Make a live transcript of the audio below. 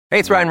Hey,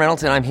 it's Ryan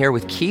Reynolds, and I'm here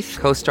with Keith,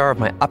 co-star of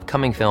my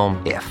upcoming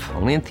film, If,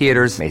 only in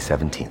theaters May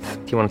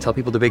 17th. Do you want to tell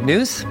people the big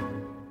news?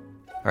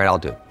 All right, I'll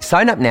do it.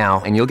 Sign up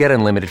now and you'll get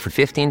unlimited for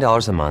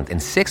 $15 a month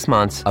and 6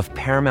 months of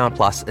Paramount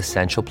Plus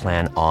Essential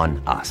Plan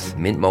on us.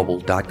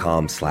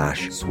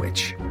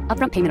 MintMobile.com/switch.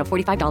 Upfront payment of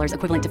 $45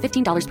 equivalent to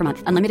 $15 per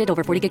month. Unlimited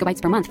over 40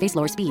 gigabytes per month. Face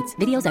lower speeds.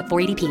 Videos at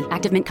 480p.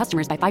 Active Mint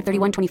customers by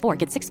 531.24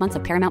 get 6 months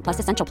of Paramount Plus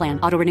Essential Plan.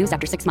 Auto renews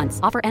after 6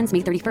 months. Offer ends May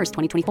 31st,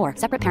 2024.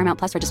 Separate Paramount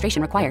Plus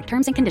registration required.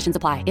 Terms and conditions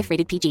apply if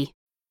rated PG.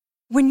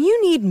 When you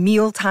need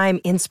mealtime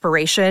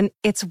inspiration,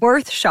 it's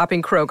worth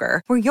shopping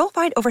Kroger, where you'll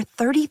find over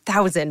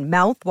 30,000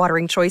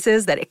 mouth-watering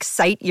choices that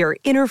excite your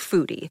inner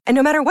foodie. And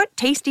no matter what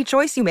tasty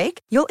choice you make,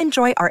 you'll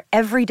enjoy our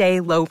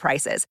everyday low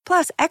prices,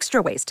 plus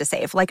extra ways to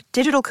save, like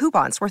digital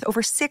coupons worth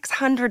over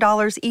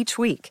 $600 each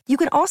week. You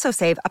can also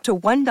save up to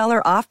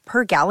 $1 off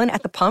per gallon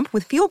at the pump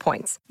with fuel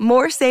points.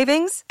 More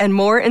savings and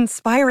more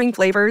inspiring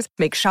flavors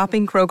make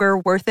shopping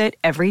Kroger worth it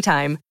every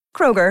time.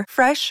 Kroger,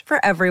 fresh for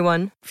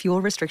everyone.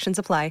 Fuel restrictions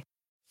apply.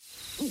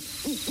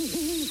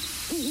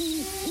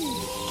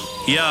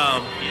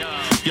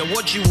 Yo,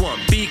 what do you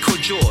want? Beak or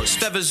jaws?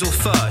 Feathers or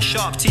fur?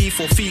 Sharp teeth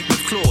or feet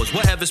with claws?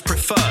 Whatever's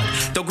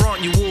preferred. They'll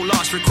grant you all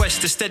last requests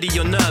to steady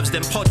your nerves.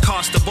 Then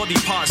podcast the body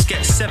parts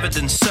get severed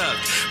and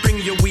served. Bring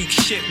your weak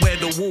shit where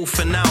the wolf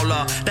and owl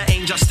are. That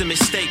ain't just a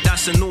mistake,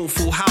 that's an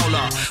awful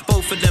howler.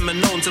 Both of them are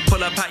known to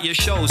pull up at your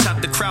shows.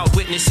 Have the crowd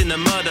witnessing a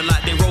murder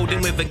like they rolled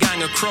in with a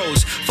gang of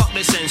crows. Fuck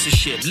the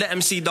censorship, let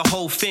them see the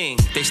whole thing.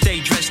 They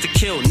stay dressed to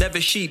kill,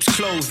 never sheep's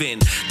clothing.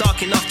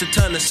 Dark enough to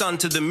turn the sun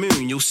to the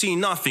moon. You'll see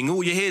nothing,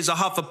 all you hear's a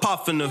huff a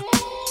puff and a...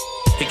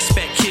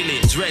 Expect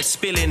killings, red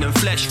spilling and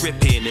flesh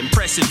ripping.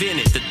 Impressive in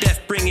it, the death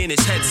bringing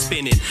his head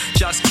spinning.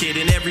 Just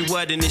kidding, every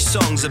word in this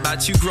song's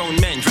about two grown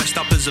men dressed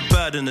up as a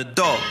bird and a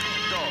dog.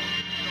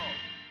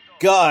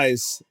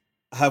 Guys,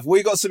 have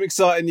we got some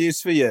exciting news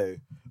for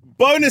you?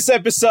 Bonus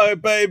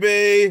episode,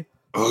 baby!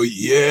 Oh,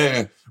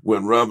 yeah.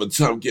 When Ram and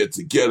Tom get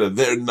together,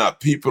 they're not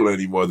people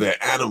anymore.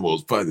 They're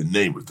animals by the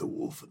name of the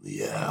wolf and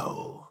the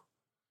owl.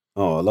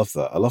 Oh, I love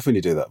that. I love when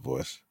you do that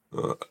voice.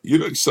 You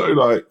look so,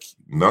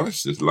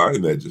 nice, just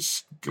lying there,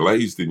 just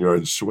glazed in your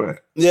own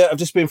sweat. Yeah, I've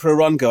just been for a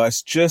run,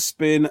 guys. Just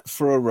been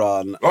for a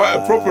run.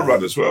 A proper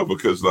run as well,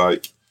 because,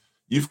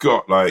 you've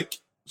got,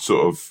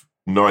 sort of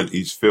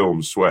 90s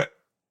film sweat.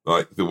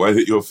 Like, the way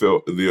that you'll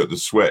feel, the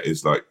sweat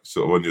is, sort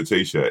of on your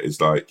T-shirt is,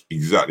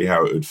 exactly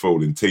how it would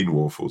fall in Teen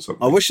Wolf or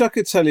something. I wish I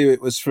could tell you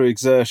it was through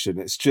exertion.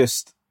 It's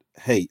just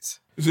heat.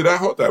 Is it that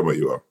hot down where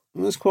you are?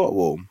 It's quite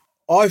warm.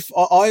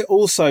 I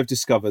also have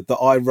discovered that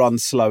I run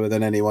slower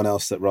than anyone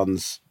else that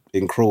runs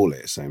in Crawley,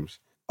 it seems.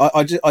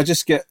 I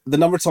just get, the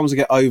number of times I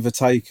get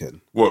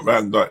overtaken. What,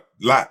 round,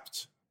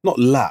 lapped? Not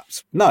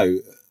lapped. No,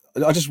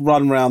 I just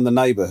run round the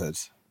neighbourhood,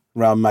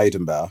 round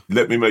Maidenbower.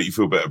 Let me make you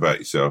feel better about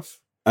yourself.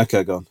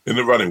 Okay, go on. In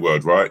the running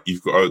world, right,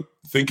 you've got to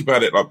think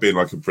about it like being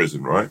like a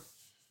prison, right?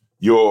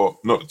 You're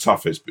not the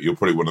toughest, but you're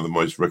probably one of the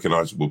most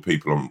recognisable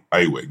people on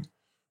A-Wing,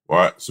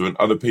 right? So when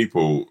other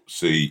people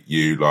see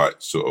you,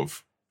 sort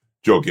of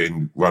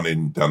jogging,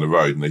 running down the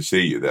road, and they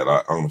see you, they're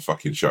like, I'm going to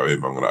fucking show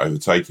him, I'm going to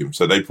overtake him.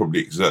 So they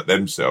probably exert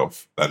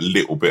themselves that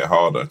little bit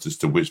harder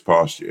just to whiz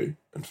past you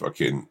and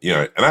fucking,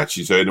 and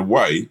actually, so in a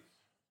way,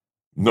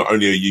 not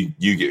only are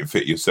you getting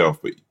fit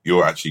yourself, but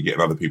you're actually getting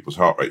other people's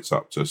heart rates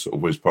up to sort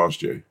of whiz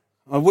past you.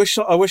 I wish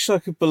I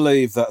could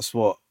believe that's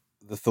what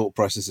the thought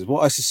process is.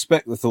 What I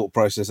suspect the thought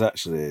process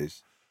actually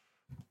is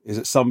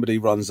that somebody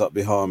runs up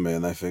behind me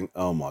and they think,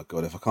 oh my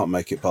God, if I can't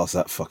make it past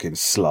that fucking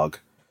slug,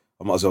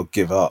 I might as well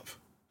give up.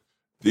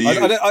 Do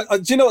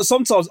you know what?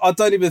 Sometimes I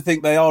don't even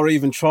think they are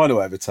even trying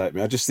to overtake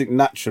me. I just think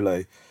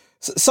naturally.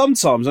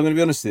 Sometimes, I'm going to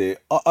be honest with you,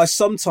 I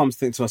sometimes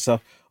think to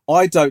myself,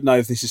 I don't know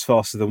if this is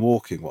faster than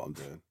walking, what I'm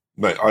doing.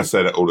 Mate, I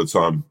say that all the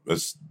time.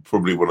 That's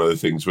probably one of the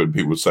things when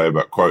people say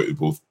about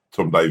quotable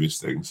Tom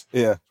Davis things.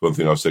 Yeah. One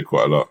thing I've said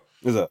quite a lot.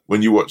 Is it?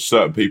 When you watch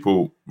certain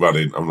people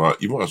running, I'm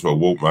like, you might as well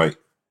walk, mate.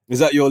 Is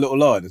that your little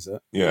line, is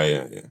it?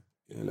 Yeah.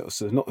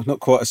 Not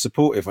quite as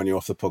supportive when you're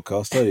off the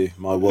podcast, are you,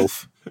 my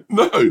wolf?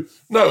 No, I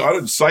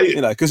don't say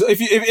it. Because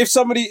if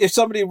somebody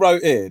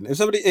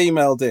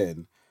emailed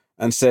in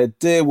and said,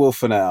 "Dear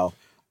Wolf and Owl,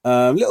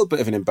 little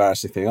bit of an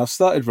embarrassing thing. I've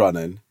started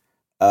running,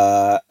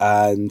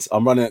 and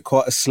I'm running at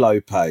quite a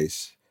slow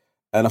pace,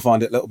 and I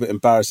find it a little bit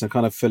embarrassing. I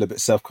kind of feel a bit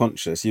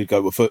self-conscious." You'd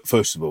go, "Well,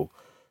 first of all,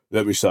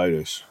 let me say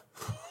this: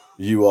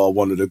 you are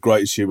one of the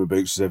greatest human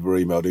beings that's ever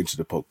emailed into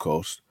the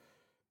podcast.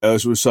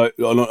 As we say,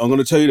 I'm going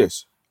to tell you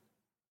this: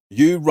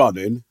 you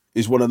running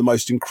is one of the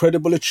most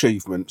incredible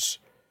achievements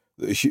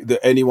that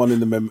anyone in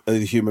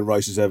the human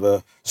race has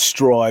ever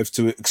strived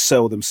to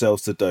excel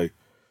themselves to do.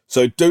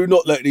 So do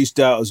not let these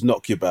doubters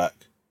knock you back,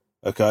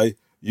 okay?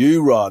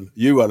 You run,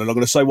 and I'm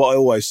going to say what I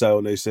always say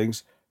on these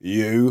things,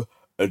 you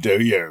do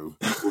you."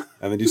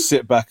 And then you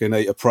sit back and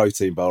eat a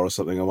protein bar or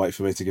something and wait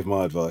for me to give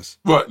my advice.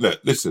 Right, look,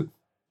 listen,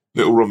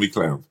 little Romy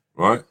clown,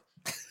 right?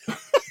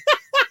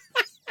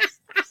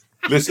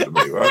 Listen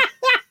to me, right?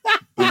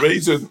 The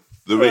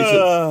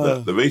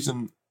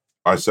reason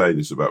I say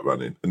this about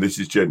running, and this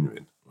is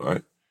genuine,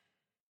 right,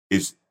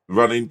 is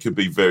running can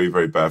be very,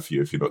 very bad for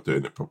you if you're not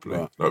doing it properly.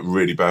 Right. Like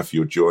really bad for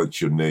your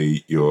joints, your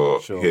knee, your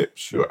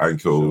hips, your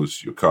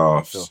ankles, your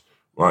calves.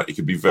 Right? It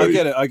can be very...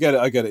 I get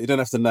it. You don't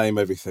have to name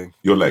everything.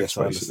 Your legs,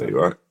 basically,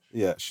 right?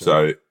 Yeah, sure.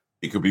 So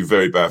it could be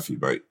very bad for you,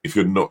 mate, if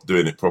you're not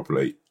doing it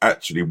properly.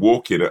 Actually,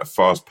 walking at a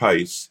fast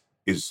pace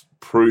is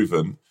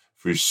proven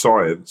through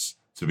science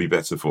to be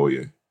better for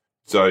you.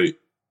 So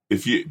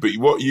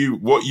what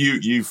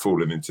you've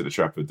fallen into the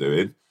trap of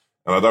doing,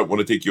 and I don't want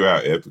to dig you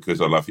out here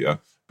because I love you,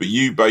 but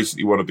you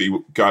basically want to be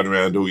going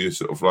around all your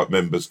sort of like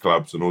members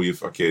clubs and all your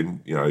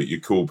fucking, you know, your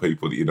cool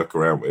people that you knock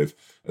around with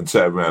and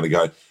turn around and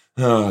go,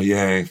 oh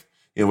yeah,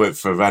 I went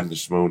for a run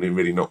this morning,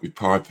 really knocked my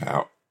pipe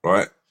out,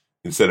 right?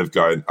 Instead of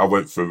going, I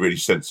went for a really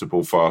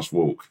sensible fast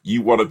walk.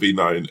 You want to be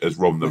known as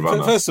Rom the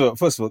Runner. First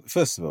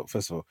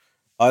of all,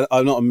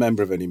 I'm not a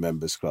member of any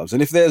members clubs,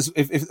 and if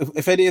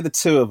any of the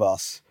two of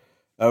us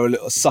are a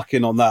little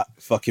sucking on that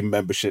fucking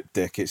membership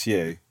dick, it's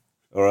you.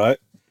 All right.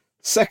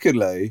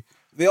 Secondly,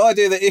 the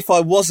idea that if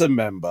I was a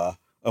member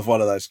of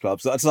one of those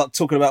clubs, that I'd start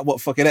talking about what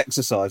fucking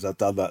exercise I'd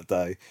done that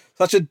day.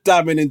 Such a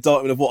damning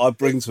indictment of what I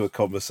bring to a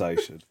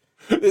conversation.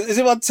 As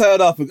if I'd turn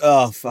up and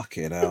oh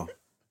fucking hell,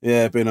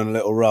 yeah, been on a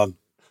little run.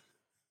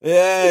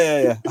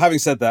 Yeah. Having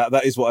said that,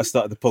 that is what I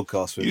started the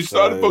podcast with. You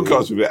started the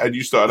podcast with it, and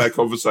you started our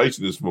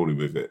conversation this morning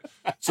with it.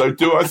 So,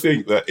 do I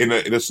think that in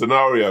a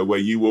scenario where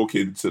you walk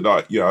into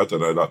like, you know, I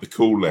don't know, like the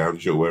Cool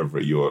Lounge or wherever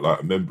you're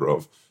like a member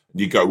of,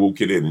 and you go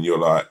walking in, and you're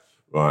like,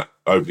 right,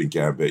 opening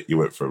gambit, you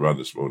went for a run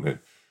this morning.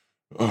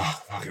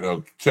 Oh,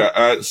 fucking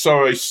hell.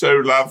 Sorry,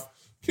 Sue, love.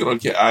 Can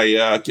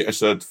I get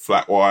us a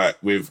flat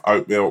white with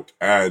oat milk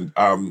and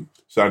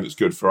something that's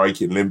good for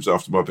aching limbs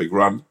after my big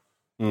run?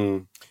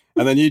 Mm.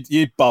 And then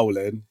you'd bowl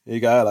in. You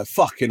go, hello,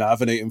 fucking I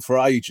haven't eaten for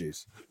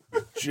ages.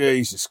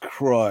 Jesus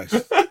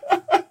Christ.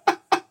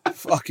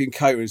 Fucking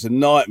catering's a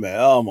nightmare.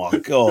 Oh, my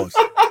God.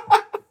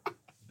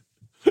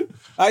 How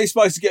are you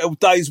supposed to get a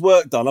day's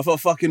work done? I've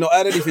fucking not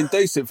had anything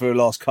decent for the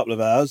last couple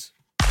of hours.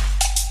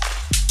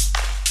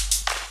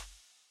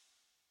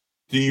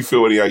 Do you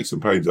feel any aches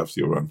and pains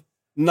after your run?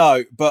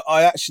 No, but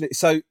I actually...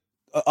 So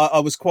I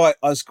was quite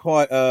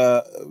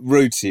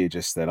rude to you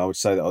just then. I would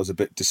say that I was a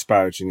bit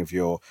disparaging of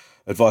your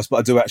advice, but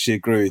I do actually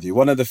agree with you.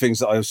 One of the things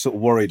that I was sort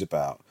of worried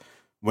about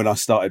when I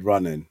started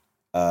running,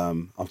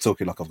 I'm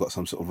talking like I've got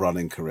some sort of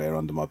running career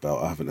under my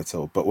belt. I haven't at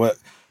all. But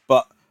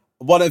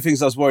one of the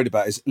things I was worried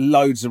about is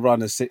loads of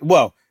runners.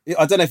 Well,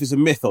 I don't know if it's a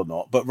myth or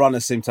not, but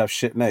runners seem to have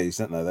shit knees,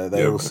 don't they?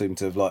 They all seem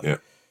to have like. Yeah.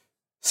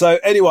 So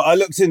anyway, I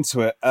looked into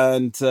it,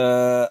 and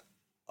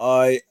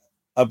I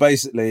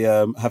basically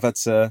have had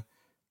to.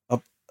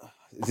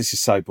 This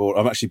is so boring.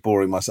 I'm actually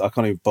boring myself. I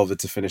can't even bother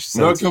to finish the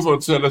sentence. No, come on,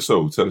 tell us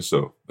all.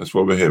 That's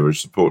why we're here, we're a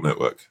support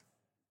network.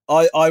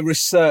 I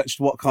researched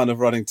what kind of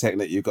running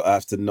technique you've got to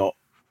have to not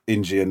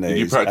injure your knees. Did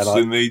you practice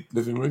in the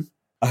living room?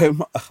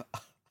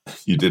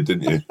 You did,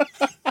 didn't you?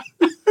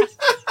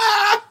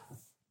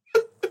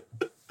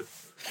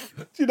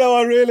 Do you know,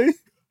 I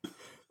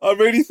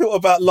really thought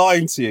about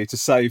lying to you to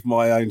save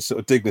my own sort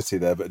of dignity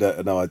there, but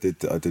no, I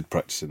did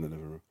practice in the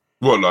living room.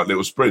 What, like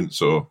little sprints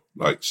or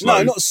like slow?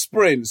 No, not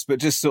sprints, but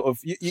just sort of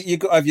you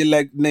got to have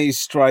your knees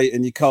straight,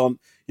 and you don't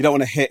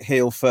want to hit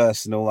heel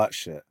first and all that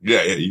shit.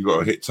 Yeah, you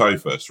got to hit toe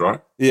first,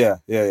 right? Yeah.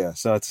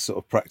 So I had to sort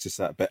of practice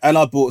that a bit, and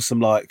I bought some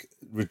like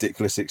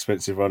ridiculously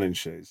expensive running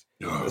shoes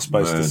that's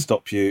supposed to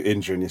stop you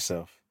injuring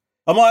yourself.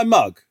 Am I a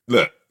mug?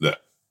 Look,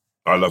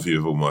 I love you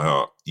with all my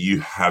heart.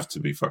 You have to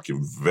be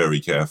fucking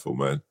very careful,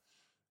 man,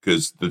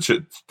 because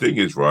the thing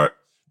is, right,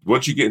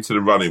 once you get into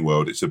the running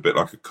world, it's a bit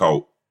like a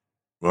cult,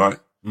 right?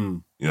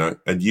 Mm. You know,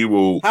 and you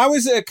will. How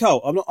is it a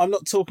cult? I'm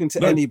not talking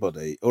to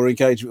anybody or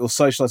engaging or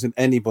socialising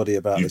anybody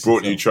about this. You've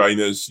brought new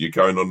trainers. You're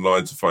going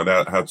online to find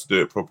out how to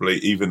do it properly,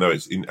 even though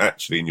it's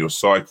actually in your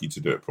psyche to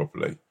do it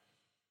properly.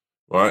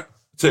 Right?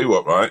 I'll tell you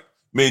what, right?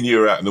 Me and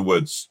you are out in the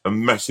woods. A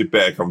massive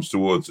bear comes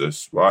towards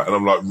us, right? And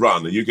I'm like,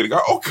 run. And you're going to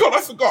go, oh, God, I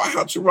forgot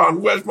how to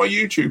run. Where's my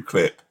YouTube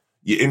clip?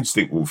 Your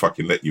instinct will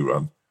fucking let you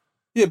run.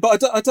 Yeah,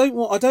 but I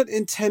don't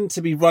intend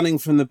to be running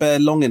from the bear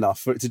long enough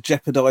for it to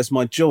jeopardise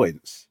my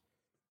joints.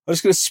 I'm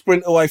just going to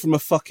sprint away from a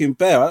fucking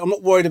bear. I'm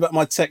not worried about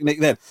my technique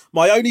then.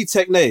 My only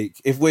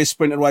technique, if we're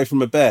sprinting away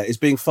from a bear, is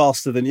being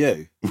faster than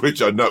you.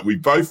 Which I know. We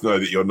both know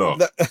that you're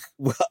not.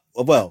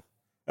 Well,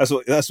 that's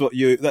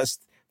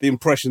the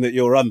impression that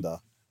you're under.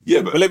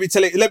 Yeah, but let me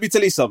tell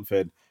you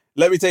something.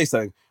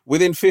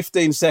 Within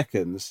 15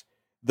 seconds,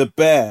 the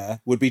bear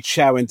would be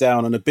chowing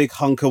down on a big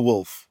hunk of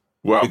wolf.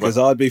 Well, because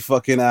I'd be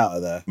fucking out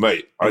of there.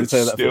 Mate, I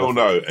still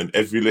know, and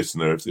every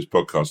listener of this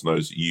podcast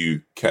knows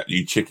you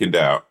chickened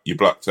out, you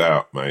blacked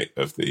out, mate,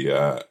 of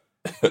the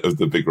of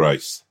the big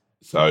race.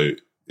 So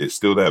it's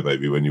still there,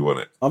 baby, when you want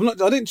it. I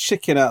didn't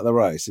chicken out the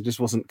race. It just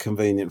wasn't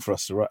convenient for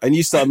us to run. And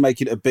you started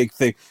making it a big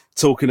thing,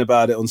 talking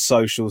about it on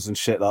socials and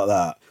shit like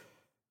that.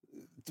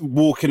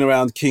 Walking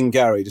around King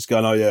Gary, just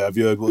going, oh yeah, have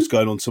you heard what's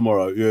going on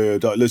tomorrow? Yeah,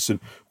 listen,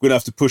 we're going to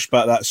have to push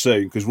back that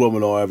scene because Rom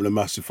and I are having a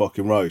massive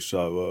fucking race,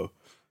 so...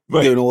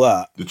 Mate, doing all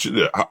that.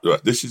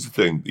 This is the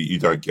thing that you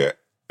don't get,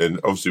 and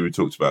obviously we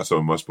talked about some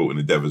of my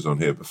sporting endeavours on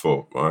here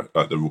before, right?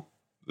 Like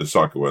the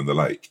cycle around the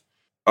lake.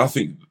 I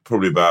think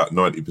probably about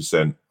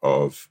 90%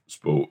 of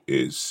sport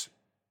is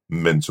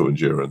mental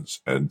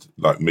endurance and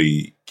like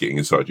me getting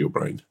inside your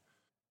brain.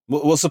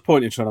 What's the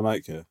point you're trying to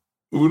make here?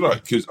 Well,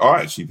 like, because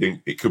I actually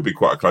think it could be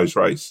quite a close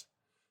race.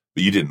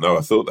 But you didn't know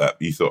I thought that.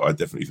 You thought I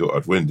definitely thought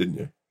I'd win, didn't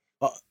you?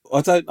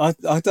 I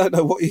don't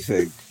know what you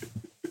think.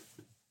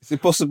 It's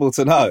impossible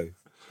to know.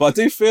 But I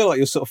do feel like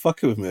you're sort of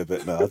fucking with me a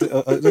bit now.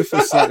 I do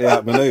feel slightly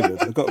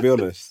outmanoeuvred. I've got to be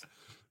honest.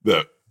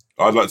 Look,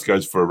 I'd like to go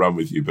for a run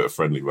with you, but a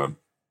friendly run.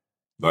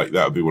 Like,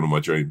 that would be one of my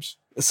dreams.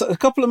 So a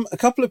couple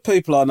of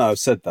people I know have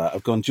said that.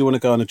 Have gone, do you want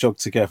to go on a jog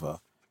together?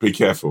 Be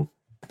careful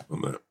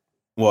on that.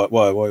 Why?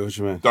 What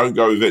do you mean? Don't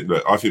go with it.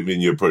 Look, I think me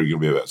and you are probably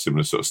going to be about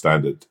similar sort of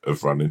standard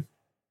of running.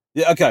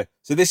 Yeah, okay.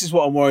 So this is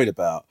what I'm worried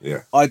about.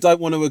 Yeah. I don't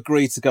want to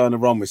agree to go on a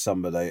run with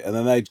somebody and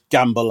then they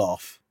gamble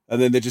off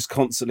and then they're just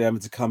constantly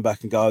having to come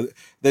back and go.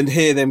 Then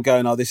hear them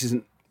going, "Oh, this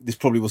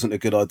probably wasn't a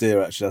good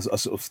idea." Actually, I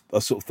sort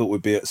of thought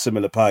we'd be at a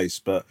similar pace,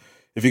 but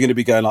if you're going to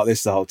be going like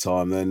this the whole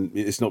time, then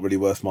it's not really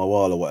worth my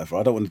while or whatever.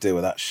 I don't want to deal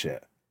with that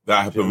shit.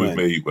 That happened with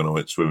me when I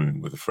went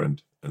swimming with a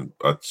friend, and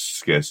I'd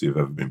scarcely have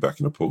ever been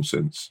back in a pool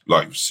since.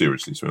 Like,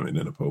 seriously swimming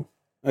in a pool.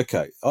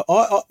 Okay.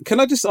 Can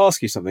I just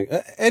ask you something?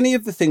 Are any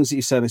of the things that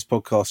you say in this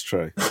podcast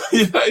true?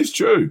 Yeah, that is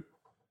true.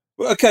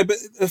 Well, okay, but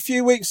a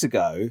few weeks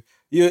ago,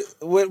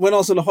 when I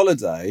was on a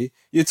holiday,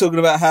 you're talking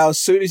about how as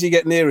soon as you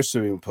get near a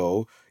swimming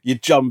pool, you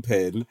jump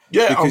in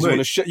because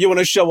you want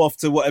to show off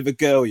to whatever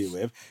girl you're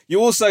with. You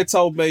also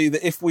told me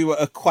that if we were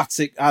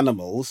aquatic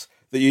animals,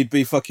 that you'd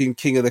be fucking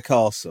king of the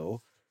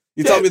castle.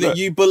 You told me that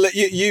you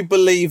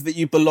believe that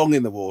you belong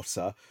in the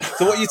water.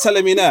 So what are you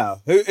telling me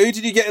now? Who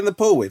did you get in the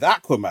pool with?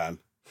 Aquaman.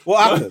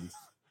 What happened?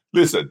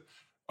 Listen,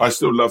 I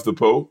still love the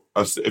pool.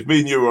 If me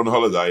and you were on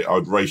holiday,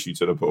 I'd race you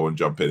to the pool and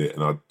jump in it,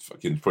 and I'd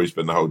fucking probably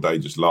spend the whole day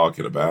just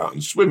larking about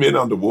and swimming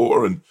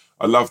underwater, and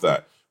I love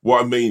that.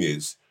 What I mean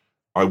is,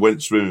 I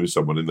went swimming with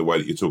someone in the way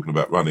that you're talking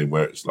about running,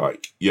 where it's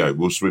like,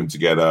 we'll swim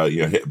together,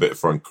 hit a bit of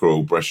front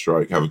crawl,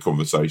 breaststroke, have a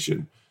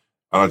conversation,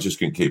 and I just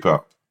couldn't keep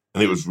up.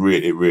 And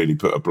it really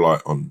put a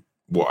blight on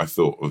what I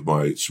thought of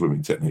my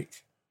swimming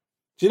technique.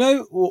 Do you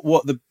know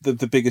what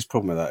the biggest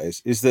problem with that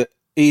is? Is that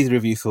either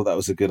of you thought that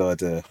was a good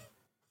idea?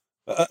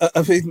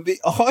 I mean, the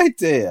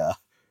idea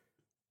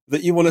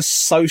that you want to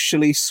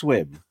socially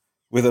swim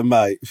with a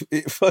mate,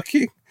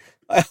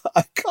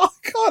 I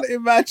can't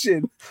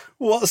imagine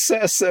what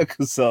set of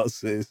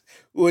circumstances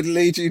would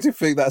lead you to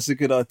think that's a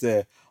good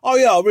idea. Oh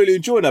yeah, I really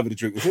enjoyed having a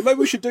drink with you. Maybe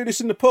we should do this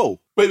in the pool.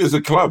 But there's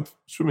a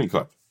swimming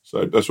club.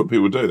 So that's what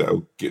people do.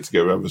 They'll get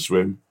together, have a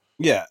swim.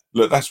 Yeah.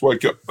 Look,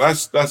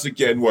 that's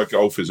again why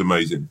golf is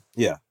amazing.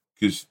 Yeah.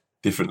 Because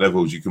different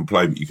levels you can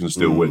play, but you can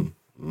still win.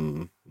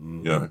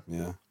 Yeah.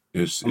 I'm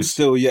It's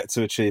still yet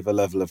to achieve a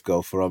level of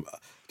golf where do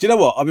you know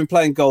what? I've been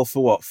playing golf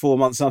for 4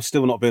 months and I've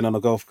still not been on a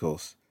golf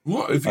course.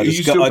 What? I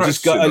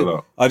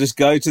just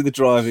go to the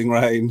driving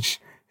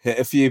range, hit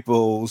a few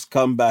balls,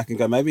 come back and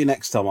go, maybe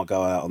next time I'll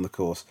go out on the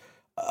course.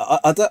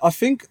 I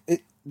think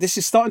this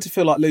is starting to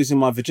feel like losing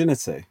my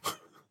virginity.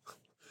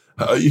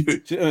 Are you?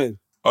 Do you know what I mean?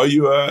 Are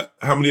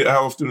you?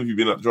 How often have you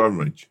been at the driving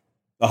range?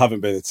 I haven't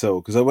been at all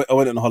because I went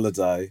on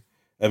holiday,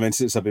 and then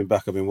since I've been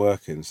back, I've been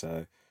working.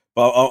 So,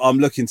 but I'm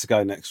looking to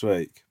go next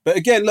week. But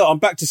again, look, I'm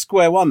back to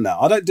square one now.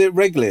 I don't do it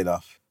regularly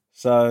enough.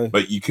 So,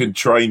 but you can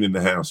train in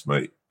the house,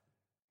 mate.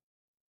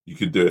 You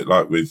can do it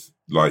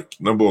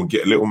number one,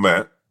 get a little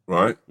mat,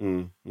 right?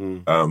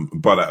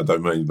 By that I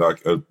don't mean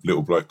like a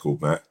little bloke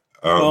called Matt.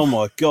 Oh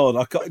my God,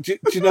 I can't. Do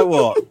you know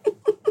what?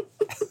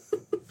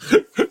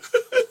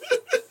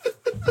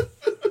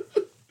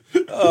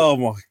 Oh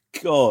my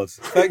God!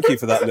 Thank you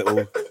for that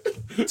little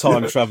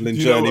time travelling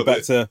journey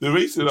back to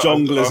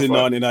Jongleurs in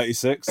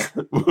 1986.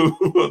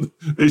 The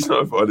reason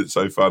I find it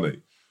so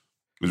funny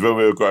was when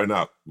we were growing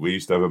up, we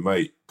used to have a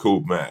mate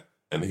called Matt,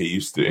 and he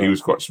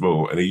was quite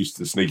small, and he used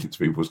to sneak into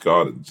people's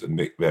gardens and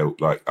nick their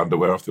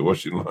underwear off the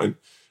washing line,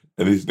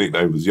 and his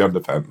nickname was the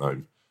Underpant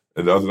Gnome.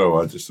 And I don't know,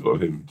 I just thought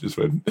of him just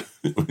when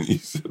you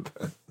said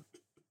that.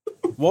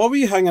 Why were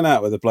you hanging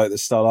out with a bloke that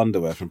stole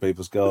underwear from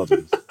people's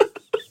gardens?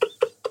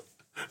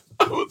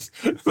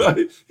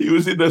 He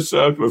was in the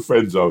circle of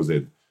friends I was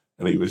in,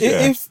 and he was.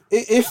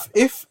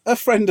 If a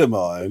friend of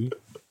mine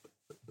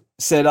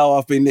said, "Oh,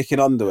 I've been nicking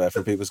underwear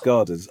from people's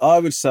gardens," I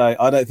would say,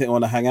 "I don't think I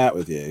want to hang out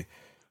with you."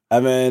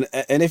 And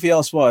if he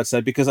asked why, I'd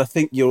say, "Because I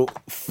think you're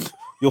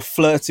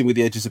flirting with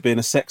the edges of being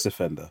a sex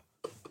offender."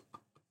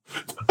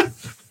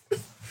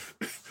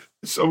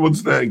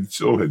 Someone's nan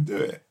saw him do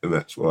it, and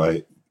that's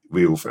why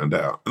we all found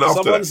out. And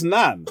Someone's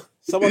nan.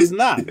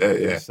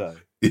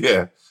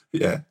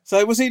 Yeah.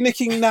 So was he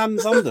nicking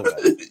Nan's underwear?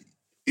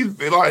 He'd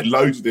be like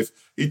loads of different.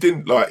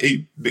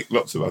 He nicked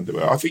lots of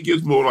underwear. I think it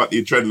was more like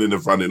the adrenaline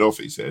of running off,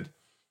 he said.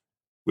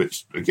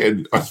 Which,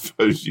 again, I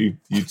suppose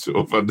you'd sort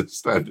of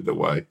understand in a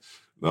way,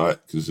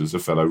 like, because as a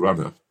fellow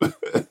runner.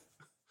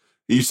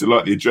 He used to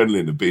like the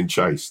adrenaline of being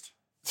chased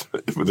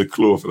with a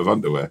claw full of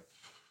underwear.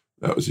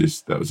 That was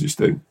his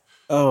thing.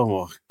 Oh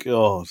my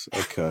God.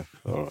 Okay.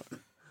 All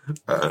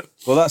right.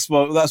 Well,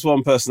 that's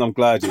one person I'm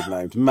glad you've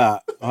named.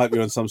 Matt, I hope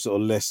you're on some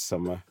sort of list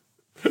somewhere.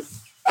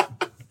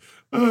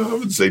 I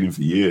haven't seen him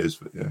for years,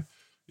 but yeah.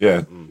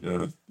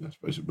 I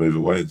suppose he'd move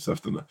away and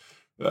stuff, don't they?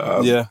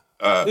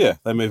 Yeah,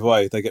 they move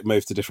away. They get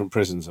moved to different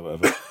prisons or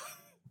whatever.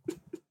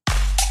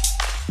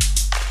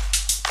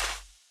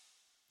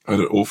 I had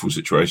an awful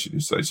situation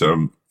yesterday. So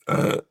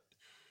I'm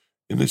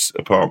in this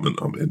apartment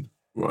I'm in,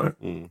 right?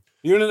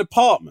 You're in an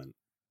apartment?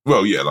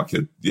 Well, yeah, I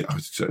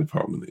would say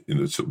apartment in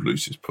the sort of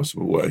loosest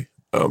possible way.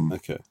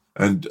 Okay.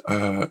 And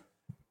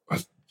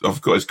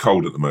I've got, it's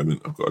cold at the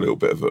moment. I've got a little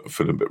bit of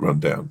feeling a bit run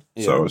down.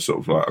 Yeah. So I was sort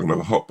of like, I'm going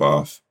to have a hot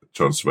bath,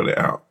 try and sweat it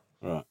out.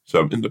 Right.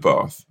 So I'm in the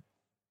bath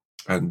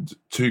and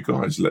two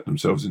guys let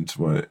themselves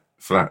into my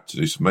flat to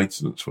do some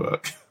maintenance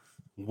work.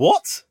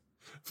 What?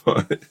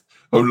 Right.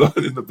 I'm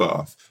lying in the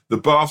bath. The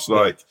bath's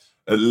like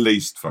at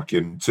least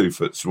fucking 2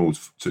 foot small,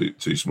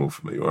 too small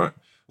for me, right?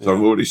 So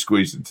I'm already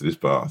squeezed into this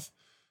bath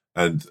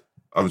and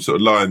I'm sort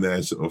of lying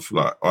there, sort of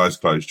like eyes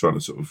closed, trying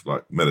to sort of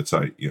like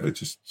meditate,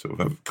 just sort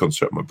of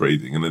concentrate on my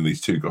breathing. And then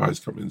these two guys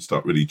come in and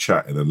start really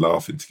chatting and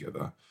laughing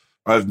together.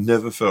 I've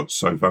never felt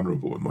so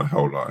vulnerable in my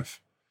whole life.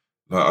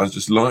 Like I was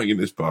just lying in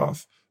this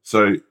bath.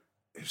 So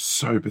it's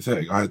so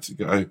pathetic. I had to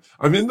go,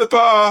 I'm in the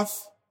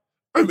bath.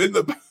 I'm in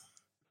the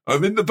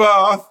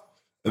bath.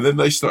 And then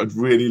they started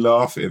really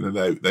laughing and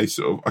they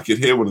sort of, I could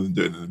hear one of them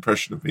doing an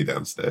impression of me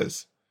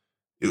downstairs.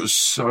 It was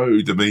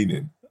so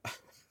demeaning.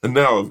 And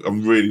now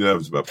I'm really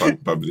nervous about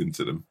bumping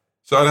into them.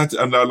 So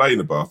and I lay in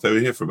the bath. They were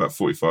here for about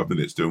 45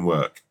 minutes doing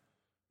work.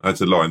 I had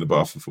to lie in the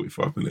bath for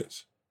 45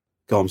 minutes.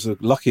 God, I'm so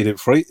lucky you didn't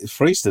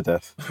freeze to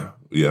death.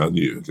 Yeah, I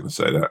knew you were going to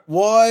say that.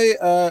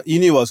 Why? You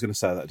knew I was going to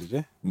say that, did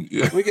you?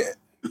 Yeah.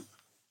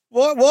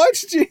 Why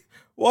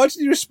did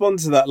you respond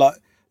to that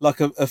like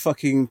a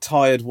fucking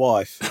tired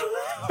wife?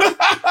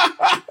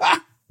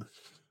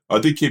 I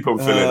did keep on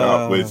filling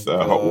up with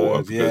hot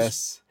water.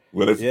 Yes.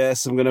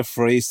 Yes, I'm going to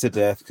freeze to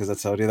death because I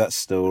told you that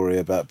story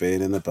about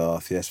being in the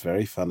bath. Yes,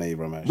 very funny,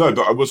 Ramesh. No,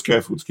 but I was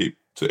careful to keep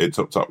it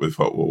topped up with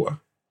hot water.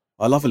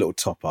 I love a little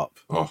top up.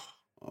 Oh,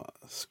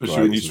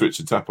 especially when you switch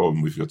the tap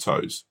on with your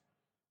toes.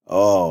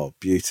 Oh,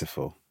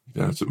 beautiful. You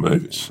don't have to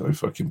move. It's so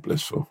fucking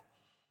blissful.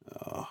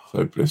 Oh.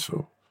 So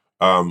blissful.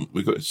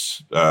 We got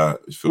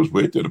it feels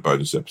weird doing a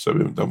bonus episode.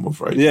 We haven't done one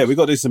for ages. Yeah, we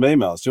got to do some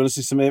emails. Do you want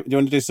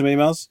to do some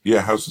emails?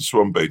 Yeah, how's the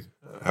Swan been?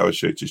 How is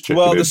she? Just checking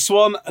Well, in.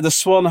 the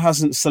Swan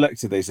hasn't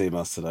selected these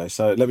emails today,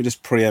 so let me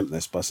just preempt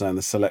this by saying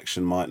the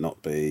selection might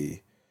not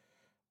be.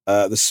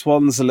 The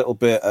Swan's a little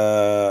bit.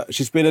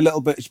 She's been a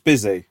little bit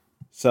busy,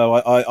 so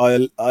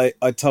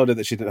I told her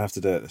that she didn't have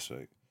to do it this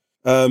week.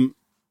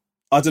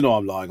 I don't know.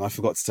 I'm lying. I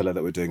forgot to tell her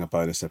that we're doing a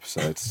bonus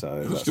episode. So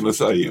I was going to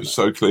say it was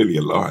so clearly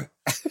a lie.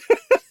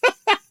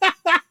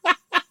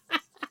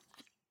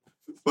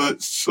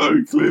 That's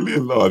so clearly a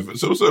lie. But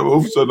it's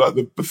also like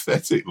the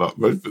pathetic, like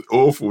most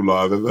awful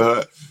lie I've ever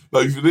heard.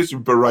 Like you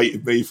literally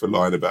berated me for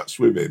lying about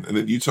swimming, and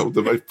then you told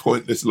the most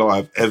pointless lie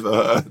I've ever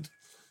heard.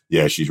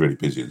 Yeah, she's really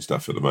busy and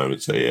stuff at the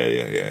moment. So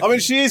yeah. I mean,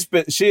 she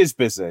is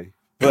busy,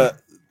 but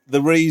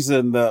the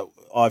reason that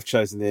I've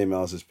chosen the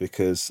emails is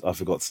because I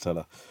forgot to tell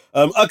her.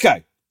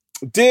 Okay,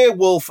 dear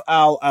Wolf,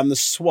 Al, and the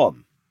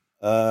Swan.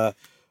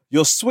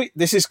 You're sweet.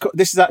 This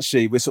is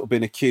actually, we're sort of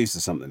being accused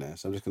of something here,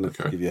 so I'm just going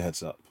to give you a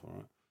heads up. All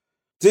right.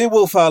 Dear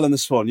Wolf, Al, and the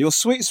Swan, your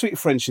sweet, sweet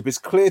friendship is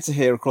clear to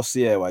hear across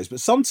the airways, but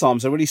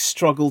sometimes I really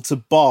struggle to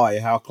buy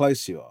how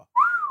close you are.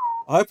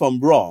 I hope I'm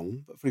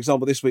wrong, but for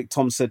example, this week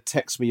Tom said,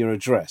 text me your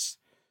address.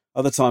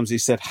 Other times he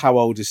said, how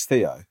old is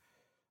Theo?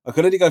 I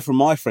can only go from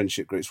my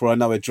friendship groups where I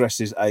know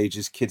addresses,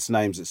 ages, kids'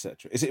 names,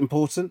 etc. Is it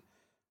important?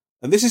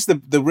 And this is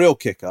the real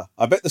kicker.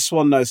 I bet the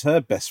Swan knows her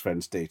best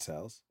friend's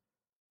details.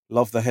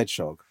 Love the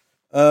Hedgehog.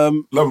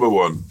 Number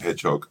one,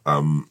 Hedgehog.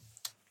 I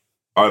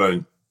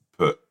don't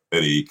put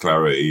any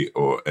clarity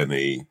or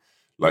any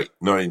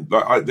knowing.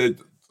 I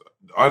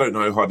don't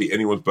know hardly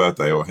anyone's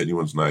birthday or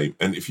anyone's name.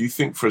 And if you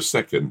think for a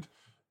second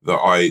that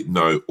I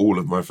know all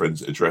of my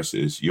friends'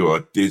 addresses, you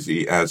are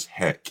dizzy as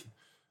heck.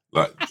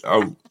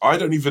 I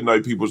don't even know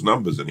people's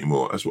numbers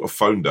anymore. That's what a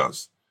phone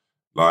does.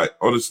 Like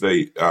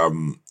honestly,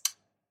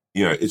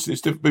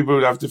 it's different.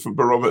 People have different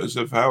barometers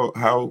of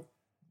how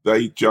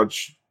they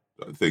judge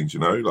things.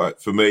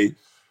 Like for me,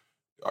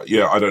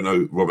 I don't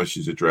know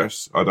Romesh's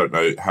address. I don't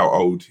know how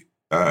old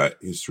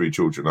his 3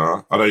 children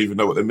are. I don't even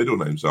know what their middle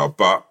names are.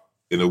 But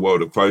in a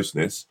world of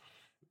closeness,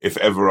 if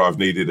ever I've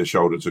needed a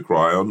shoulder to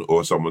cry on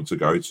or someone to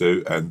go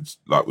to, and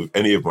like with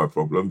any of my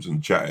problems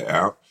and chat it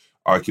out,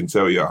 I can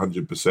tell you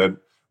 100%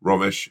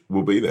 Romesh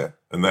will be there.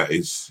 And that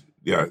is,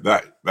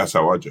 that's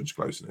how I judge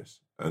closeness.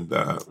 And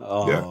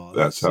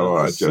that's how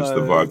I judge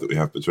the vibe that we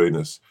have between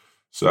us.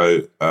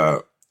 So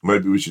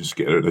maybe we should just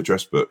get an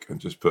address book and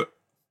just put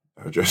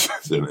our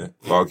addresses in it.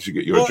 Or I should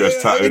get your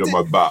address tattooed on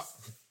my butt.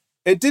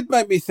 It did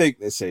make me think,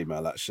 this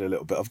email, actually, a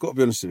little bit. I've got to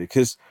be honest with you,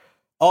 because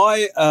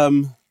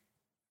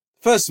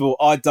first of all,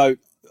 I don't,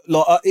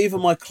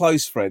 even my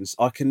close friends,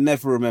 I can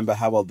never remember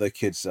how old their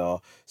kids are.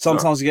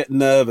 Sometimes I get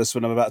nervous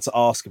when I'm about to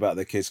ask about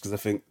their kids because I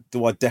think,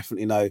 do I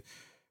definitely know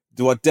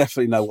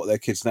what their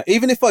kids' name?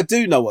 Even if I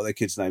do know what their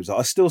kids' names are,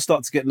 I still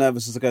start to get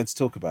nervous as I go to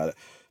talk about it.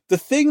 The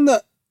thing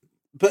that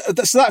But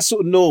that's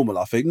sort of normal,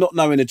 I think. Not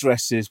knowing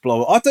addresses, blah,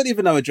 blah. I don't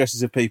even know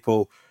addresses of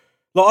people.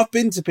 Like, I've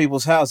been to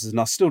people's houses and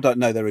I still don't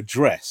know their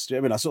address. Do you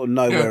know what I mean? I sort of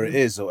know where it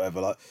is or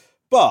whatever. Like,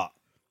 but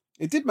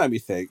it did make me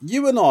think.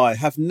 You and I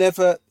have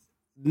never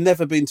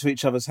been to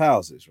each other's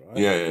houses, right?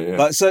 Yeah.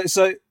 Like,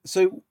 so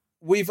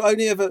we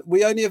only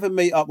ever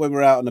meet up when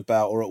we're out and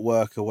about or at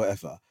work or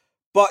whatever.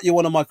 But you're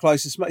one of my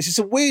closest mates. It's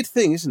a weird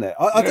thing, isn't it?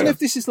 I don't know if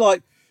this is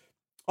like.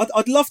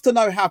 I'd love to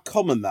know how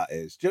common that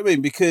is. Do you know what I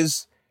mean?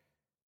 Because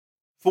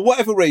for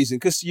whatever reason,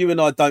 because you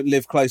and I don't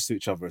live close to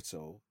each other at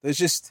all, we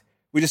just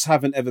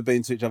haven't ever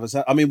been to each other's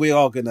house. I mean, we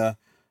are going to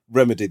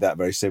remedy that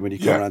very soon when you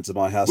come around to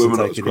my house and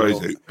take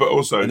crazy. But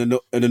also an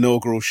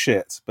inaugural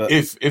shit. But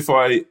if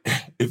I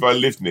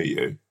lived near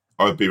you,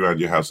 I'd be around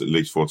your house at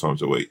least 4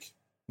 times a week.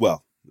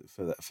 Well,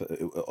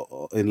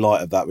 in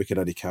light of that, we can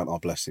only count our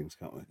blessings,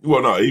 can't we?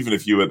 Well, no, even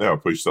if you went there,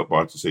 I'd probably stop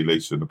by to see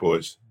Lisa and the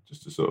boys,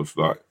 just to sort of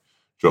like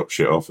drop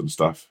shit off and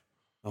stuff.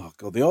 Oh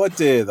God, the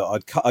idea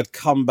that I'd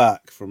come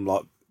back from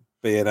like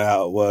being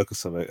out at work or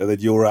something, and then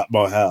you're at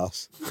my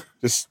house,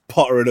 just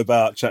pottering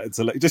about, chatting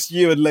to just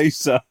you and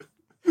Lisa,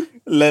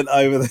 leant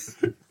over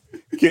the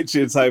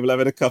kitchen table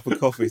having a cup of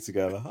coffee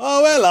together.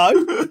 Oh,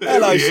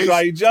 hello,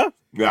 stranger.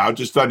 Yeah, I've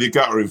just done your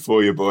guttering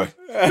for you, boy.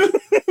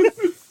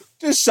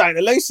 Just saying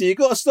to Lisa, you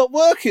got to stop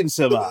working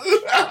so much.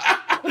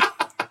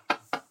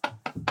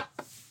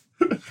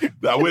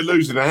 No, we're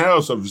losing a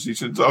house, obviously,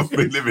 since I've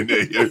been living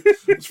near you.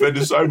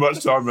 Spending so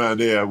much time around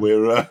here,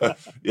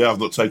 I've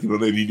not taken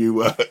on any new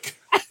work.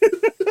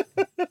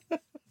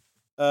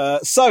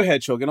 So,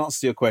 Hedgehog, in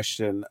answer to your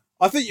question,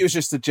 I think it was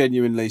just a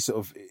genuinely sort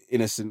of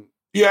innocent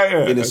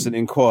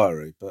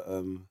inquiry, but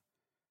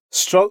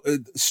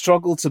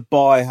struggle to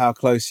buy how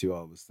close you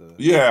are was the...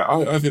 Yeah,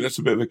 I think that's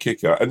a bit of a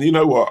kicker. And you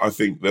know what? I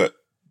think that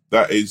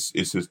is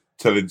a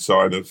telling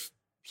sign of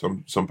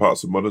some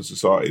parts of modern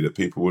society, that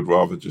people would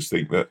rather just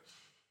think that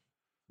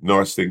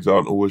nice things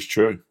aren't always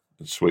true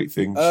and sweet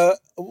things.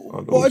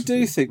 What I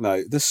do think,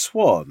 though, the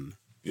Swan...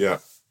 Yeah.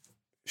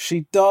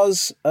 She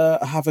does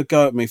have a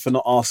go at me for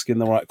not asking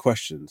the right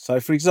questions. So,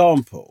 for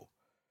example,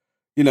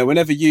 you know,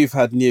 whenever you've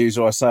had news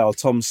or I say, oh,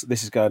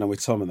 this is going on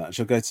with Tom and that,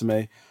 she'll go to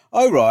me,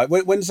 oh, right,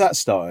 when's that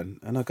starting?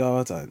 And I go,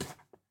 I don't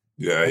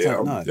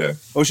know. Yeah.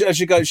 Or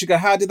she go,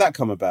 how did that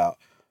come about?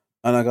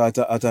 And I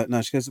go, I don't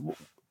know. She goes, well,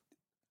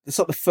 it's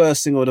not the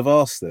first thing I would have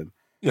asked them.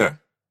 Yeah.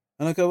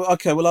 And I go,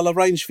 okay, well, I'll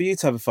arrange for you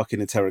to have a fucking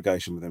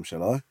interrogation with him,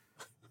 shall I?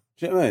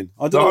 Do you know what I mean?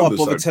 I don't know why I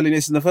bothered telling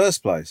this in the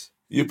first place.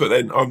 Yeah, but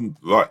then I'm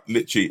like,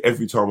 literally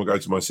every time I go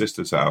to my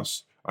sister's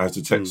house, I have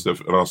to text her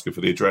and ask her for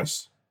the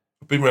address.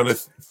 I've been around there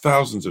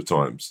thousands of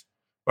times.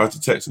 I have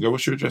to text and go,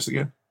 what's your address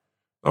again?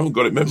 I haven't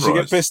got it memorised. Does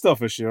she get pissed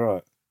off? Is she all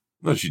right?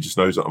 No, she just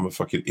knows that I'm a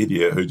fucking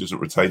idiot who doesn't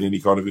retain any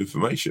kind of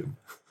information.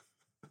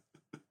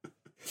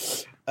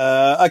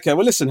 Okay,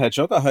 well, listen,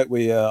 Hedgehog, I hope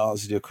we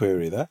answered your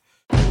query there.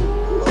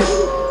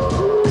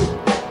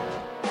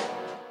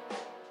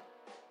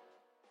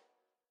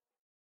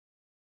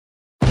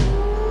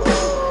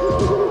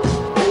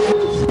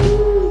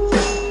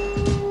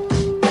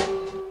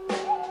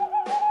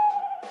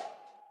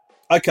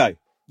 Okay,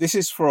 this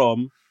is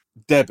from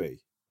Debbie.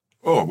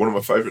 Oh, one of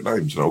my favourite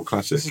names, an old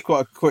classic. This is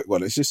quite a quick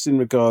one. It's just in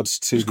regards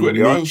to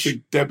I always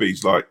think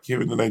Debbie's like,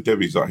 hearing the name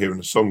Debbie's like hearing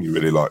a song you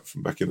really like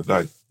from back in the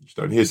day. You just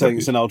don't hear Debbie.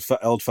 It's an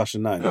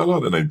old-fashioned name. Yeah, I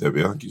like the name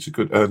Debbie. I think it's a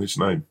good, earnest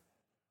name.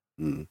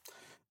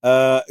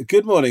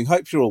 Good morning.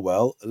 Hope you're all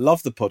well.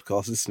 Love the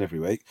podcast. Listen every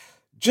week.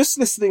 Just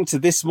listening to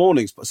this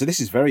morning's... So this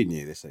is very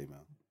new, this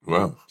email.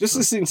 Wow. Just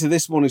listening to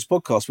this morning's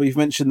podcast where you've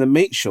mentioned the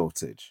meat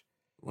shortage.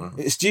 Wow.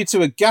 It's due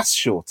to a gas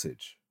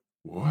shortage.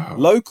 Wow.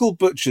 Local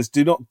butchers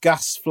do not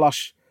gas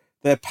flush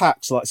their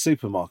packs like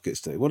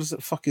supermarkets do. What does the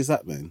fuck does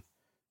that mean?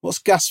 What's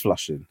gas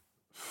flushing?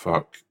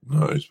 Fuck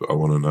knows, but I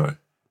want to know.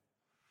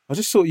 I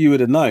just thought you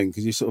would have known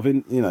because you sort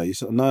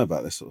of know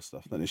about this sort of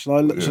stuff, don't you? Shall I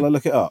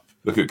look it up?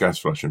 Look at gas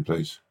flushing,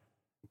 please.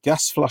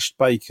 Gas flushed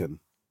bacon.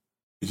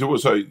 Is it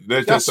what? So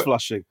there's gas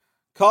flushing.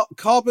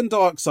 Carbon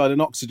dioxide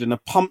and oxygen are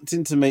pumped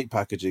into meat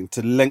packaging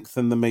to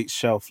lengthen the meat's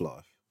shelf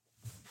life.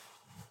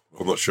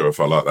 I'm not sure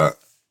if I like that.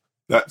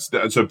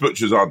 So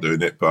butchers aren't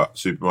doing it, but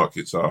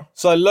supermarkets are.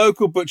 So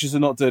local butchers are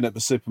not doing it,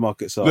 but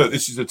supermarkets are. Look,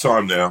 this is the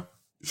time now.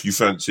 If you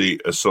fancy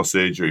a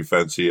sausage or you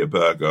fancy a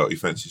burger or you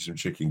fancy some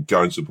chicken,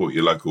 go and support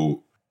your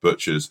local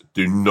butchers.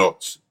 Do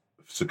not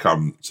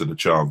succumb to the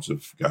charms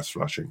of gas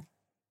flushing.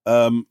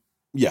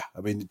 Yeah,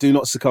 I mean, do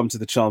not succumb to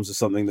the charms of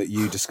something that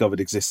you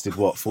discovered existed,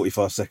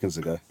 45 seconds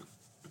ago?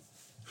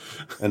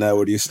 And now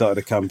already you started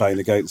a campaign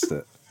against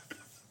it.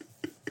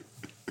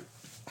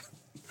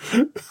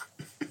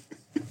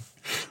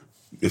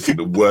 It's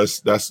the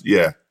worst.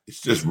 It's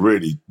just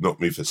really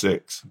knocked me for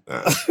six.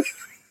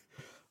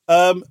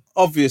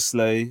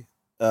 Obviously,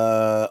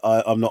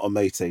 I'm not a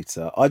meat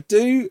eater. I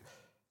do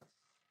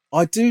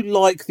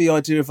like the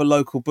idea of a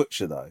local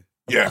butcher, though.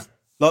 Yeah.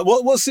 Like,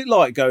 what's it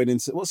like going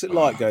into? What's it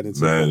like going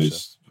into? Man, a butcher?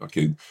 it's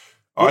fucking.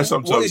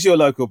 What is your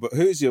local?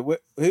 Who's your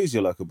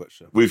local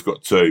butcher? We've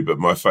got two, but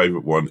my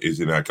favourite one is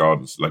in our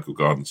local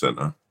garden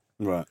centre.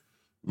 Right.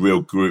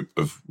 real group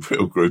of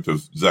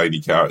zany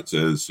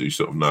characters who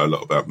sort of know a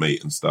lot about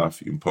meat and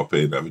stuff. You can pop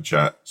in, have a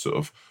chat. Sort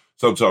of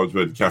sometimes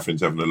when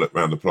Catherine's having a look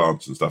around the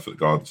plants and stuff at the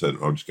garden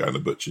centre, I'll just go in the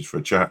butcher's for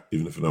a chat,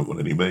 even if I don't want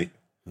any meat.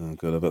 Oh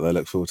god, I bet they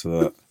look forward to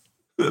that.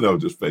 And I'll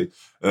just be.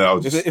 And I'll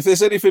just, if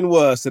there's anything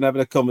worse than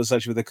having a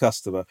conversation with a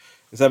customer,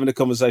 it's having a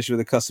conversation with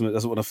a customer that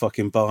doesn't want to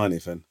fucking buy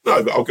anything.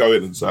 no, but I'll go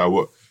in and say,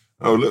 "Oh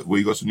look,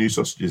 we got some new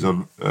sausages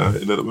on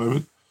in at the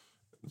moment."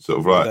 Sort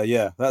of like,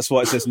 yeah, that's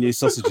why it says new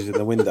sausages in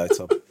the window,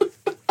 Tom.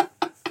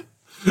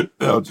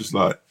 I'll just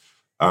like,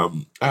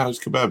 how's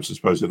kebabs? I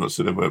suppose they're not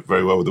sitting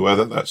very well with the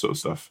weather, that sort of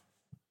stuff.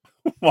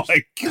 Oh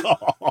my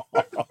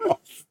god!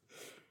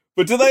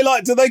 But do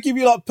they give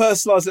you like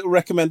personalised little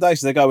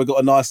recommendations? They go, "We've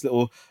got a nice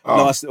little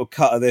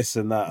cut of this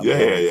and that."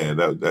 Yeah.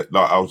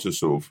 Like I was just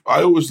sort of,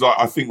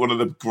 I think one of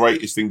the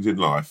greatest things in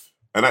life,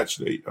 and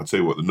actually, I'll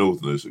tell you what, the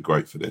Northerners are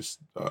great for this.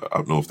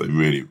 Up north, they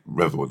really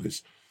revel in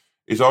this.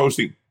 Is I always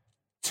think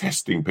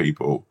testing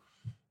people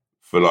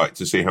for like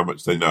to see how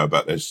much they know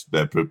about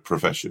their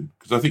profession,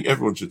 because I think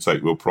everyone should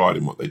take real pride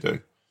in what they do.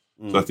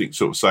 So I think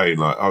sort of saying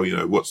like,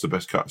 "Oh, what's the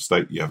best cut of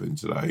steak you having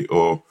today?"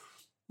 Or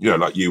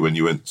like you when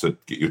you went to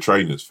get your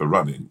trainers for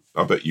running,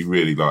 I bet you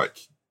really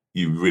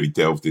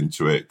delved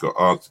into it,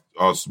 got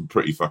asked some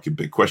pretty fucking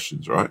big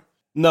questions, right?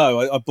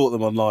 No, I bought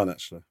them online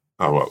actually.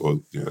 Oh right,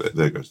 well,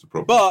 there goes the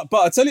problem. But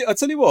I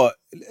tell you what,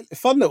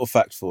 fun little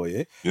fact for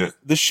you. Yeah,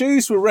 the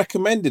shoes were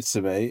recommended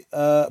to me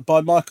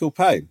by Michael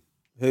Payne,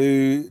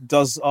 who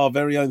does our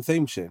very own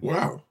theme tune.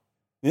 Wow.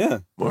 Yeah,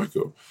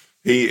 Michael.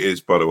 He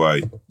is, by the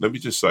way. Let me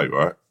just say,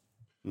 right.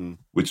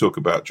 We talk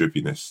about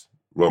drippiness.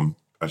 Ron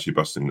actually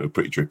busting a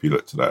pretty drippy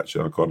look today.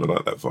 Actually, I kind of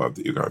like that vibe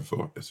that you're going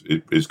for.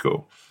 It is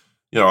cool.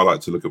 I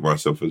like to look at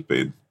myself as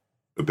being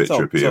a bit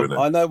drippy here and there.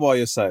 I know why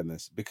you're saying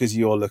this, because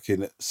you're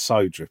looking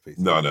so drippy.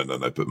 No.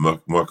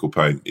 But Michael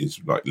Payne is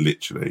like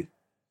literally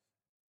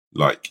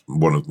like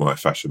one of my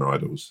fashion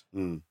idols.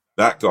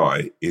 That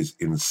guy is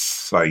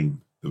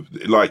insane.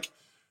 Like,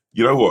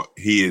 you know what?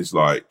 He is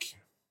like,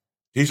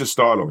 he's a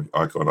style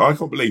icon. I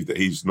can't believe that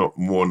he's not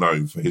more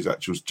known for his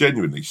actual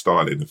genuinely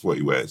styling of what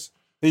he wears.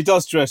 He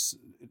does dress.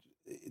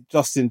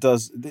 Justin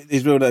does.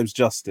 His real name's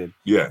Justin.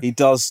 Yeah. He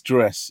does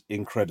dress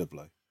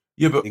incredibly.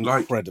 Yeah, but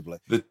incredibly.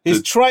 Like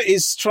his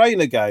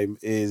trainer game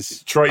is...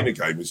 His trainer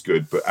game is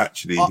good, but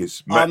actually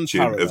his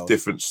matching of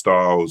different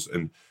styles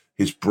and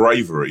his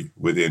bravery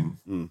within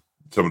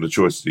some of the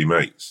choices he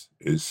makes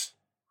is...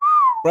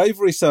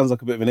 Bravery sounds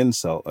like a bit of an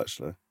insult,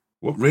 actually.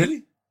 What,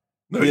 really?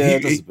 No, yeah,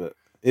 it does a bit.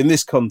 In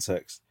this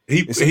context.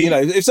 If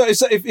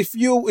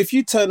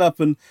you turn up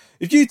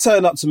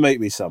to meet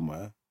me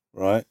somewhere,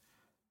 right,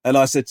 and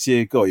I said to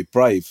you, "God, you're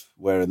brave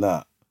wearing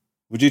that,"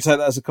 would you take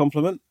that as a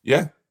compliment?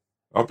 Yeah.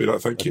 I'll be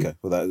like, thank you. Okay,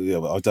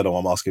 well, I don't know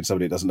why I'm asking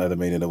somebody who doesn't know the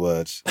meaning of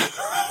words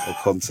or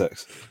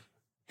context.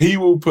 He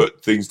will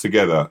put things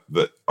together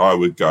that I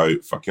would go,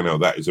 fucking hell,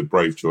 that is a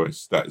brave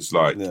choice. That is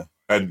like,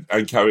 and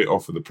carry it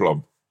off with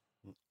aplomb.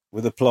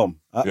 With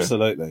aplomb,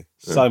 absolutely.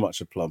 Yeah. So much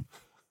aplomb.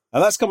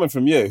 And that's coming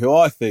from you, who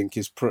I think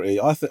is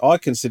pretty, I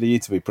consider you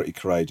to be pretty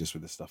courageous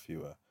with the stuff you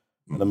wear.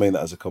 And I mean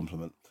that as a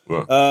compliment.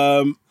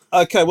 Right.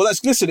 Okay, well,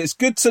 listen, it's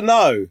good to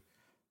know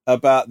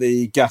about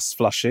the gas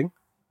flushing.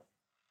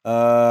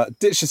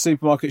 Ditch the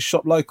supermarket,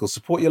 shop local.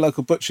 Support your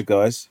local butcher,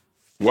 guys.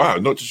 Wow,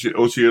 not just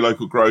also your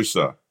local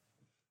grocer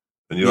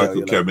and your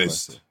local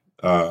chemist,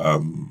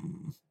 other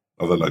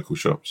local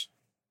shops.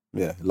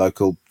 Yeah,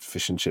 local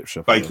fish and chip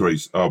shop.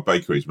 Bakeries. Yeah. Oh,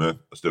 bakeries, man.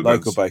 I still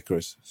local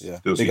bakeries. Yeah.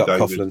 Big up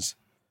Coughlin's.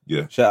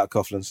 Yeah. Shout out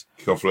Coughlin's.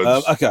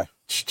 Okay.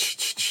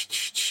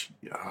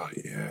 Oh,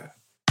 yeah.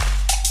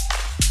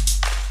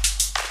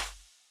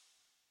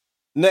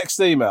 Next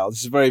email. This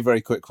is a very,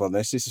 very quick one.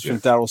 This is from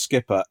Daryl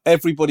Skipper.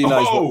 Everybody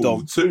knows what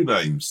Dom... two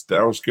names.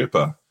 Daryl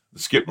Skipper. The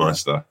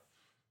Skipmeister.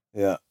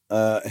 Yeah.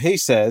 He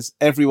says,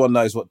 everyone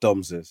knows what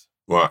DOMS is.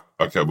 Right.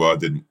 Okay, well, I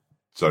didn't.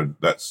 So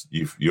that's...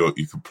 You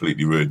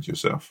completely ruined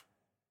yourself,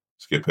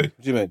 Skippy.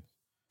 What do you mean?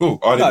 Oh,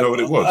 I didn't know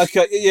what it was.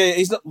 Okay, yeah,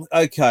 he's not...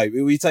 Okay,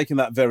 we're taking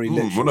that very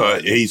literally. Well, no,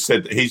 he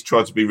said he's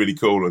tried to be really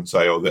cool and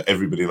say, that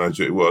everybody knows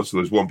what it was. So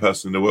there's one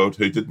person in the world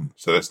who didn't.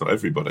 So that's not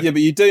everybody. Yeah,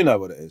 but you do know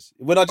what it is.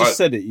 When I just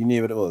said it, you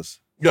knew what it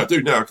was. Yeah, I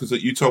do now, because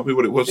you told me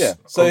what it was. Yeah,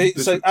 so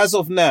as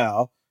of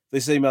now,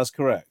 this email's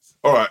correct.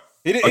 All right.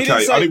 He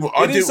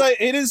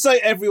didn't say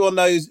everyone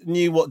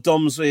knew what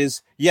DOMS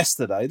is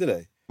yesterday, did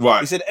he? Right.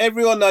 He said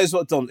everyone knows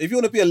what DOMS... If you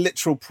want to be a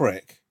literal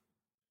prick,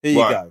 here you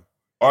go.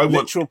 I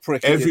want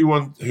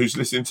everyone who's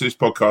listening to this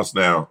podcast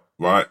now,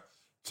 right,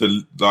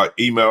 to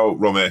email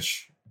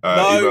Romesh,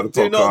 email the podcast,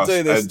 do not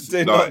do this.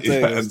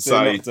 And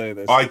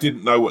say, I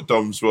didn't know what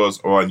DOMS was,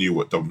 or I knew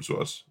what DOMS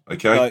was.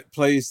 Okay? No,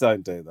 please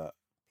don't do that.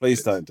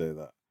 Please don't do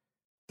that.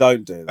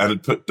 Don't do that.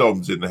 And put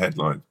DOMS in the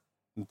headline.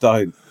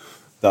 Don't.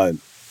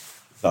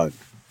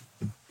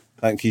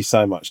 Thank you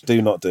so much.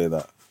 Do not do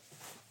that.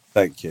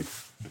 Thank you.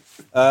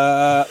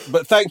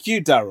 But thank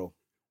you, Daryl.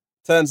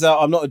 Turns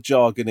out I'm not a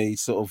jargony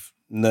sort of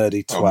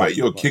nerdy twat. Oh, mate,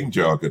 you're king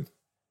jargon.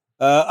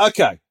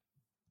 Okay.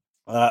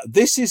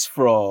 This is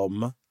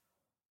from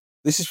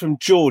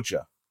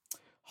Georgia.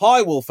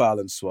 Hi, Wolf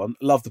Owl and Swan.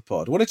 Love the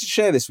pod. Wanted to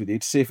share this with you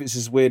to see if it's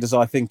as weird as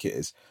I think it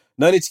is.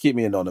 No need to keep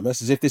me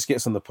anonymous, as if this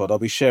gets on the pod, I'll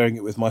be sharing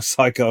it with my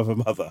psycho of a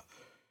mother.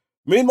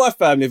 Me and my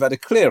family have had a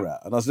clear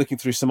out, and I was looking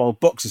through some old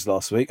boxes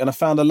last week, and I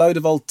found a load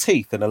of old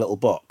teeth in a little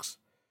box.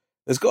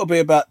 There's got to be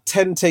about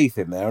 10 teeth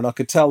in there, and I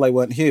could tell they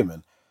weren't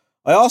human.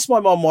 I asked my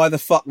mum why the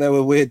fuck there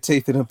were weird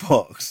teeth in a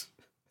box.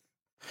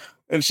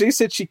 And she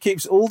said she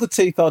keeps all the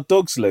teeth our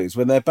dogs lose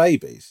when they're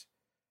babies.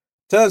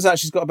 Turns out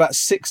she's got about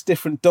 6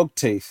 different dogs'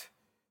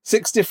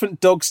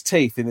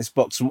 teeth in this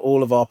box from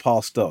all of our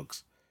past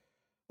dogs.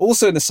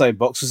 Also in the same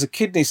box was a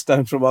kidney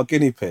stone from our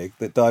guinea pig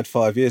that died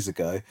 5 years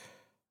ago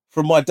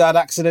from my dad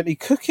accidentally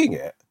cooking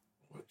it.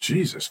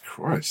 Jesus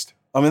Christ.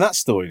 I mean, that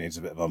story needs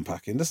a bit of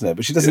unpacking, doesn't it?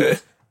 But she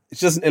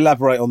doesn't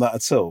elaborate on that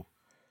at all.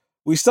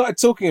 We started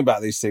talking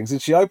about these things,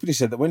 and she openly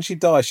said that when she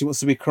dies, she wants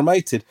to be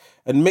cremated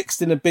and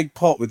mixed in a big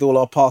pot with all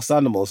our past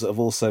animals that have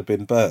also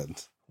been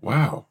burned.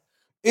 Wow.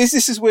 Is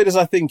this as weird as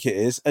I think it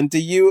is? And do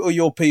you or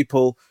your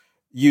people,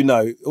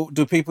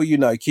 do people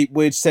keep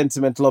weird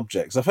sentimental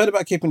objects? I've heard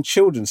about keeping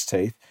children's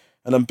teeth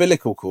and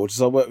umbilical cords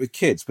as I work with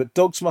kids, but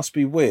dogs must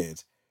be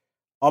weird.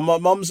 I'm my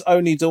mum's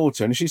only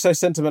daughter, and if she's so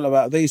sentimental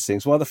about these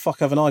things, why the fuck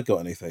haven't I got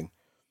anything?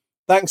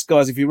 Thanks,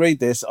 guys. If you read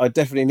this, I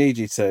definitely need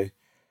you to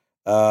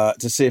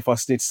see if I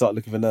need to start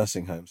looking for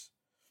nursing homes.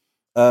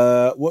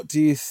 What do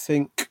you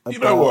think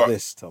about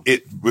this, Tom?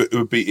 It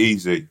would be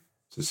easy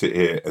to sit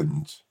here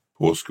and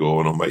pour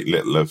scorn or make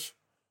little of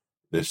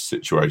this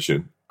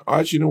situation.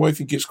 I actually, in a way,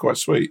 think it's quite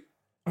sweet.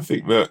 I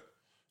think that,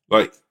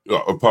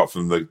 apart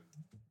from the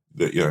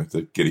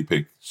guinea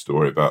pig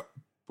story about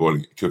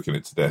cooking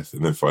it to death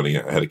and then finding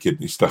out it had a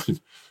kidney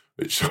stone,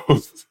 which sort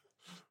of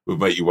would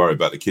make you worry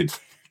about the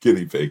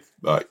guinea pig.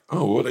 Like,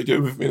 oh, what are they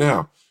doing with me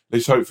now? At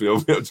least hopefully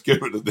I'll be able to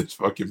get rid of this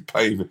fucking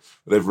pain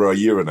whenever I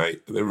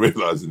urinate, and then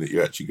realising that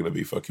you're actually going to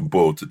be fucking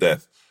boiled to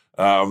death.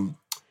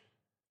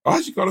 I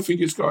actually kind of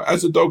think it's got,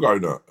 as a dog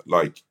owner,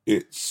 like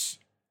it's,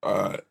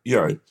 I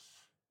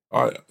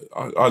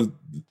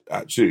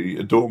actually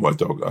adore my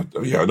dog.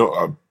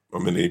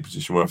 I'm in a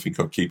position where I think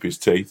I'll keep his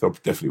teeth. I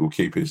definitely will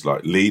keep his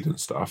lead and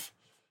stuff.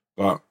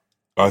 But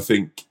I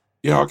think,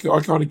 I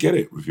kind of get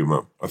it with your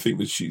mum. I think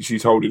that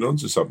she's holding on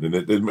to something.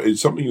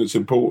 It's something that's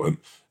important.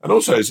 And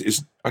also,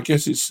 I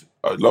guess it's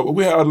like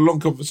we had a long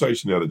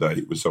conversation the other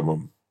day with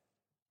someone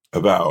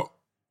about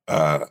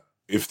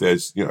if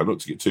there's, not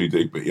to get too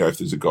deep, but if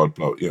there's a God,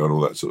 and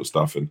all that sort of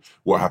stuff, and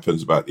what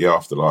happens about the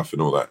afterlife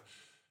and all that.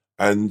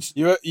 And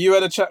you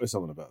had a chat with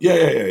someone about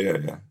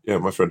that? Yeah.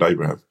 My friend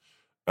Abraham,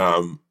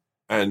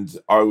 and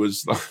I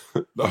was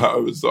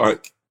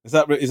like, is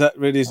that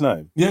really his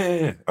name?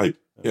 Yeah.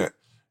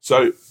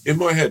 So in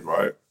my head,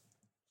 right,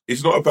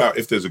 it's not about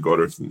if there's a God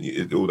or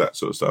if all that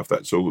sort of stuff.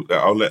 That's all.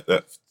 I'll let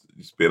that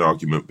be an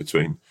argument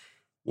between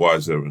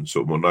wiser and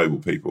sort of more noble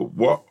people.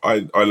 What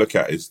I look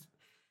at is,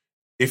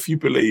 if you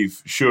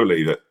believe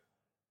surely that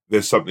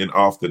there's something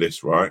after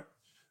this, right?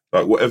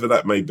 Like whatever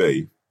that may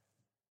be,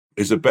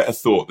 is a better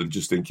thought than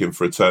just thinking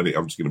for eternity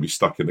I'm just going to be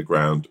stuck in the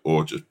ground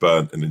or just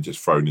burnt and then just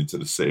thrown into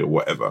the sea or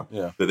whatever.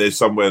 Yeah. That there's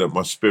somewhere that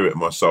my spirit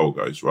and my soul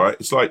goes, right?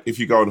 It's like if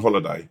you go on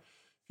holiday.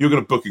 You're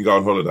going to book and go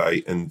on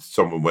holiday, and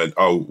someone went,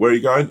 "Oh, where are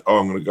you going?" "Oh,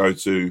 I'm going to go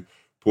to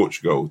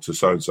Portugal to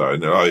so and so,"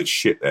 and they're, "Oh, it's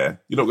shit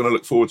there." You're not going to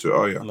look forward to it,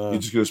 are you? No. You're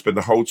just going to spend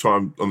the whole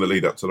time on the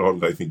lead up to the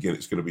holiday thinking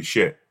it's going to be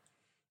shit.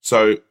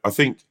 So I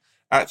think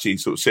actually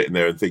sort of sitting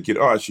there and thinking,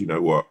 "Oh, actually, you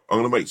know what? I'm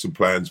going to make some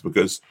plans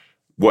because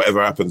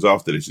whatever happens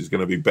after this is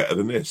going to be better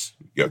than this.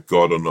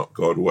 God or not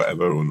God or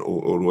whatever, and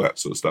all that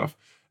sort of stuff."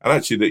 And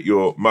actually, that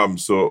your mum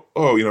thought,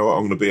 "Oh, you know what?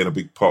 I'm going to be in a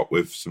big pot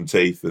with some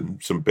teeth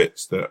and some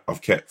bits that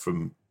I've kept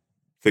from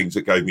things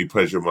that gave me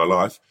pleasure in my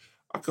life."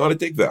 I kind of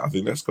dig that. I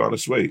think that's kind of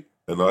sweet.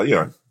 And,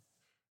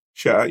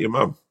 shout out your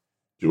mum,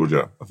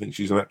 Georgia. I think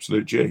she's an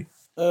absolute G.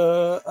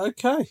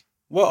 Okay.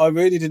 Well, I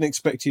really didn't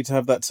expect you to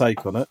have that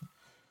take on it.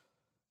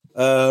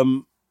 I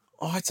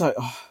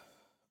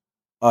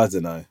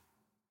don't know.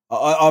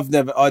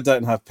 I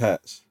don't have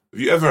pets. Have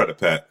you ever had a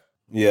pet?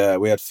 Yeah,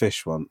 we had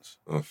fish once.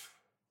 Oh.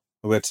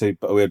 We had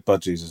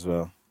budgies as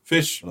well.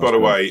 Fish, by the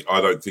way,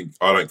 I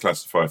don't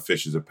classify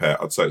fish as a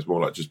pet. I'd say it's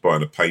more like just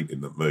buying a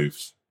painting that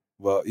moves.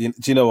 Well, do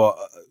you know what?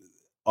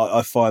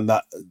 I find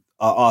that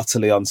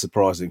utterly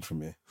unsurprising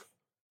from you.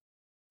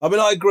 I mean,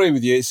 I agree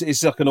with you.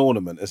 It's like an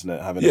ornament, isn't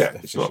it? Having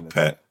it's not a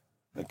pet.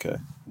 Okay.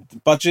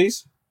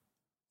 Budgies?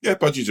 Yeah,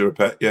 budgies are a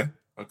pet. Yeah,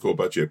 I call a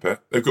budgie a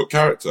pet. They've got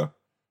character.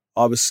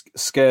 I was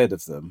scared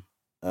of them,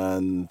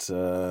 and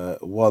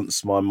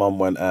once my mum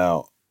went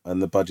out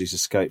and the budgies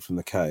escaped from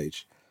the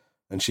cage,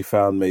 and she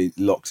found me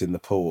locked in the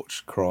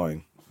porch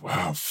crying.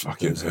 Wow,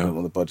 fucking hell. I don't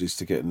want the budgies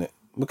to get in it.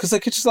 Because they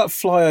could just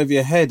fly over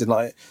your head and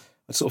I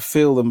sort of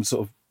feel them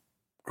sort of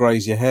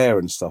graze your hair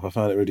and stuff. I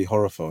found it really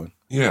horrifying.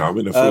 Yeah, I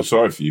mean, I feel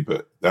sorry for you,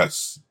 but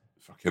that's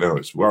fucking hell.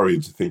 It's worrying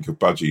to think of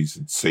budgies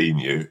and seeing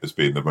you as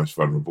being the most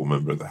vulnerable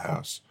member of the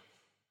house.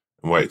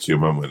 And wait till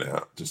your mum went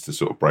out just to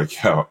sort of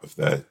break out of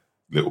their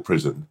little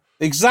prison.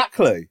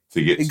 Exactly.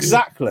 To get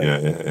exactly. To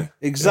you. Yeah.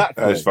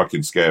 Exactly. Yeah, that is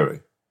fucking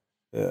scary.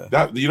 Yeah.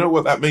 That, you know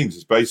what that means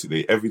is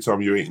basically every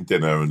time you're eating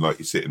dinner and like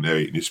you're sitting there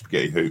eating your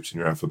spaghetti hoops and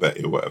your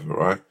alphabeti or whatever,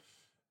 right?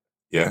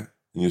 Yeah,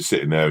 and you're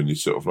sitting there and you're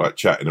sort of like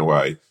chatting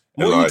away.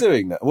 What are you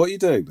doing now? What are you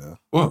doing now?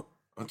 Well,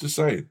 I'm just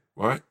saying,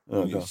 right?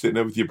 Oh, you're no. sitting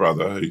there with your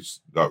brother, who's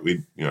like,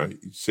 you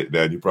sit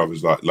there and your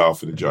brother's like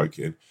laughing and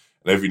joking, and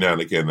every now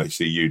and again they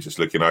see you just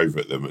looking over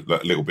at them,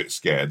 like a little bit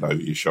scared over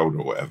your shoulder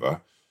or whatever,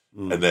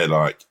 and they're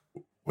like,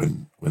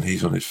 when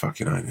he's on his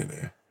fucking own in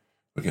here,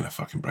 we're gonna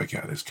fucking break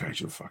out of this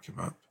cage and fuck him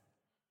up.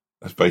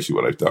 That's basically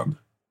what they've done.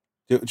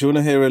 Do you want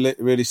to hear a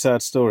really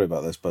sad story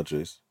about those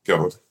budgies?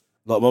 Go on.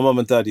 Like my mum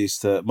and dad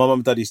used to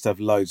have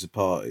loads of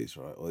parties,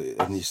 right?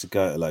 And used to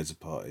go to loads of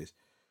parties.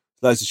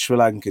 Loads of Sri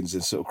Lankans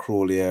in sort of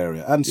Crawley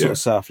area and sort of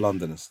South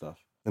London and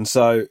stuff. And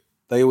so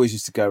they always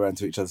used to go around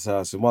to each other's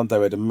house. And one day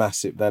they had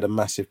a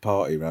massive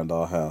party around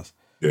our house.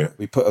 Yeah.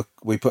 We put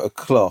a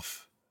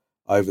cloth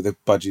over the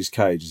budgies'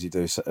 cage as you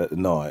do at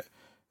night,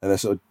 and they're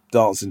sort of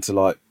dancing to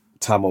like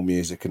Tamil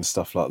music and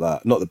stuff like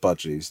that. Not the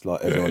budgies,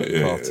 like everyone at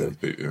the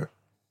party. Yeah.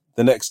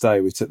 The next day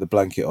we took the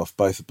blanket off.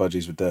 Both the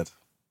budgies were dead.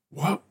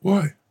 What?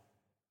 Why?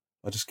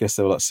 I just guess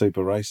they were like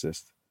super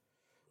racist.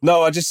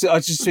 No, I just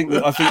think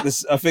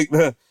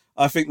that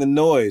I think the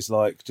noise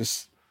like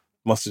just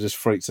must have just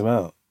freaked them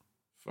out.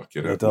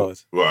 Fucking They hell. died.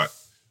 Right.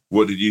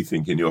 What did you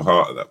think in your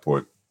heart at that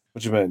point?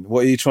 What do you mean?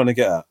 What are you trying to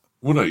get at?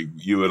 Well, no,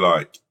 you were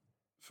like,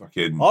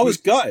 fucking. I was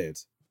gutted.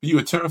 You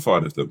were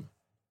terrified of them.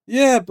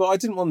 Yeah, but I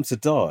didn't want them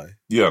to die.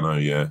 Yeah, I know.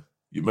 Yeah,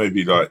 you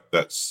maybe like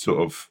that's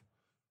sort of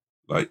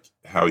like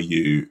how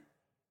you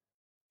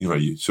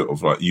sort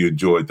of like you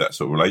enjoyed that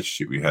sort of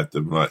relationship you had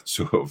them, like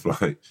sort of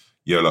like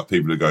like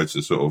people who go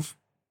to sort of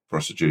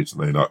prostitutes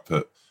and they like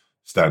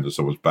stand on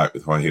someone's back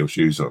with high heel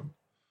shoes on,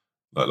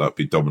 like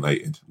be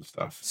dominated and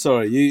stuff.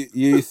 Sorry,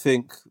 you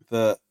think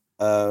that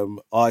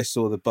I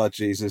saw the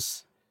budgies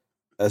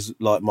as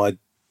like my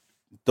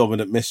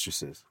dominant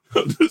mistresses?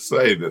 I'm just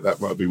saying that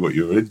might be what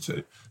you were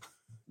into.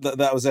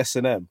 That was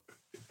S&M.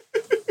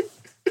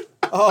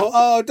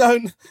 Oh,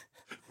 don't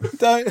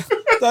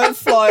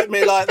fly at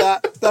me like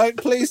that.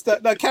 Please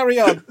don't. No, carry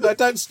on. No,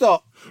 don't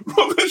stop.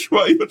 Rubbish,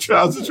 why your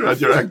trousers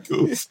around your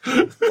ankles?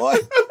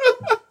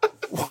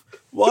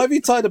 Why have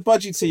you tied a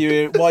budgie to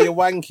you while you're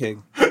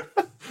wanking?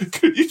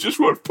 Could you just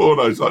watch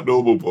pornos like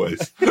normal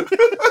boys?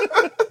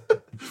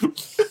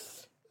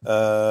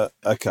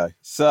 Okay.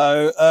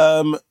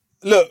 So,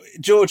 look,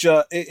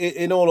 Georgia,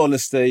 in all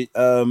honesty,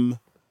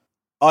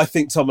 I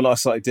think Tom and I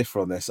slightly differ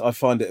on this. I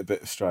find it a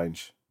bit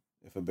strange,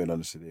 if I'm being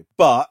honest with you.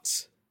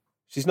 But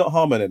she's not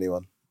harming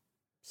anyone.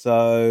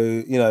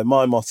 So,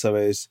 my motto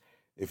is,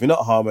 if you're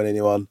not harming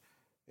anyone,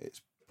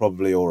 it's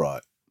probably all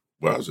right.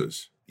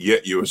 Wowzers.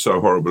 Yet you were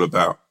so horrible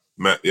about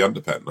Matt the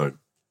Underpant gnome.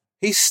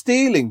 He's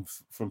stealing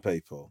from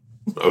people.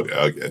 Okay,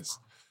 I guess.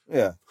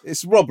 Yeah,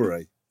 it's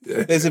robbery.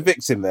 Yeah. There's a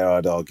victim there,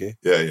 I'd argue.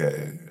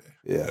 Yeah.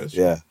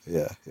 Yeah.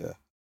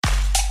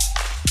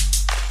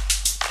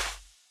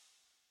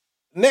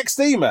 Next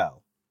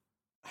email.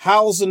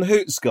 Howls and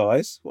hoots,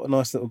 guys. What a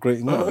nice little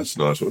greeting. Oh, that's a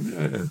nice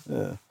one.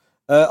 Yeah.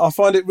 I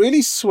find it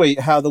really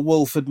sweet how the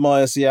wolf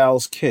admires the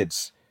owl's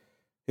kids.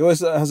 He always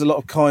has a lot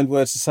of kind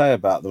words to say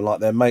about them, like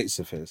they're mates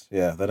of his.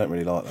 Yeah, they don't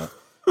really like that.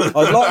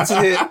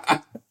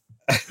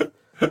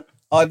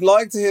 I'd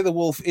like to hear the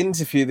wolf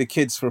interview the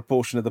kids for a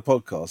portion of the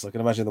podcast. I can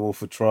imagine the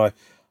wolf would try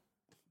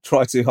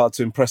too hard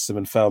to impress them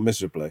and fail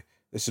miserably.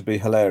 This would be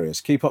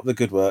hilarious. Keep up the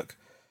good work.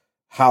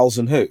 Howls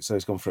and hoots. So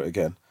he's gone for it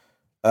again.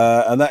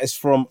 And that is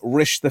from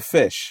Rish the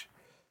Fish.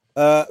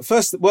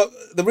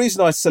 The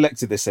reason I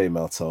selected this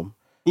email, Tom.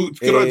 Well,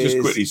 can I just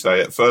quickly say,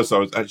 at first I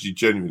was actually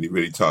genuinely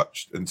really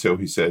touched until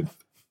he said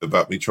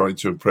about me trying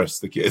to impress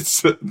the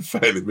kids and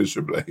failing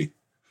miserably.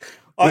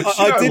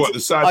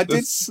 I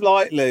did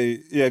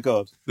slightly. Yeah,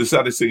 God. The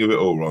saddest thing of it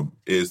all, Ron,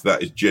 is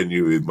that is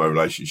genuinely my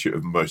relationship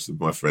with most of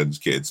my friends'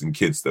 kids and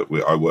kids that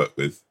I work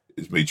with.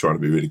 Is me trying to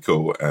be really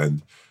cool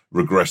and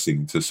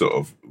regressing to sort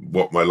of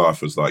what my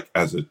life was like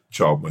as a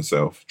child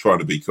myself, trying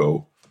to be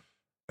cool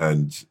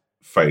and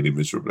failing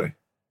miserably.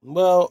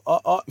 Well,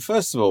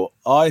 first of all,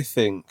 I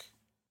think,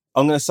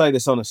 I'm going to say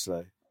this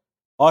honestly,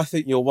 I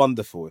think you're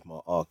wonderful with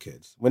our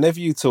kids. Whenever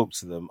you talk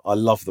to them, I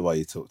love the way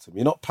you talk to them.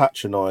 You're not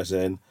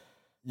patronising.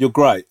 You're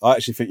great. I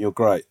actually think you're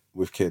great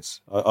with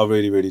kids. I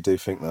really, really do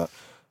think that.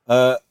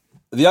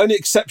 The only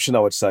exception I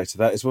would say to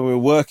that is when we were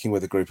working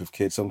with a group of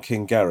kids on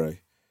King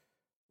Gary,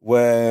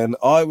 when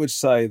I would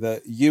say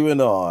that you and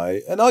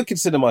I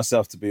consider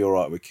myself to be all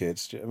right with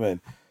kids, do you know what I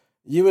mean?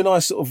 You and I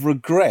sort of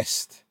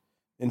regressed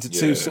into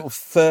two sort of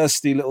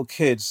thirsty little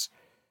kids.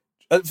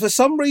 And for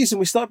some reason,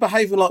 we started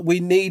behaving like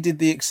we needed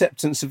the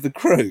acceptance of the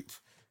group.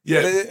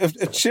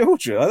 Of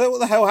children. I don't know what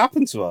the hell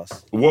happened to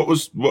us. What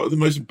the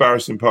most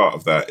embarrassing part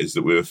of that is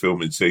that we were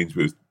filming scenes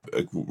with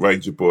a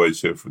range of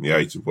boys who are from the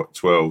age of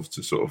 12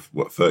 to sort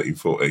of 13,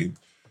 14.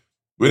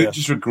 We didn't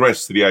just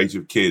regress to the age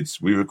of kids.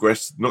 We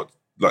regressed not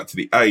like to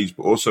the age,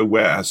 but also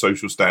where our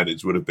social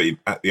standards would have been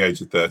at the age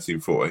of 13,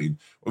 14.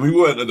 And we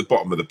weren't at the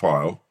bottom of the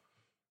pile,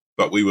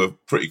 but we were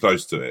pretty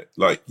close to it.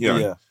 Like,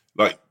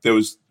 Like, there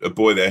was a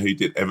boy there who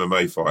did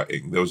MMA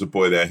fighting. There was a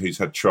boy there who's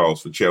had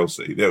trials for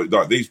Chelsea.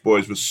 Like, these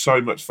boys were so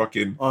much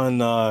fucking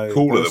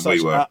cooler than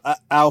we were.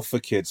 Alpha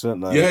kids,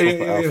 weren't they?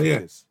 Yeah.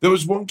 Kids. There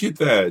was one kid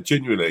there,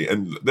 genuinely,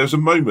 and there was a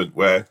moment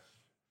where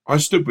I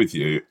stood with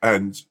you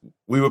and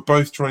we were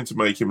both trying to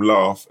make him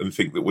laugh and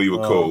think that we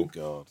were cool.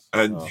 God.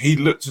 And he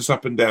looked us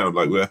up and down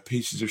like we were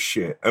pieces of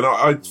shit. And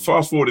I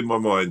fast forward in my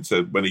mind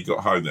to when he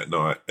got home that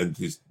night and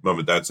his mum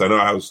and dad saying,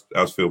 I was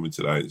filming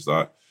today. And it's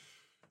like,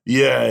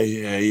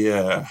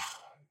 yeah.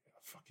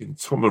 Fucking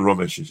Tom and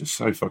Romesh are just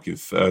so fucking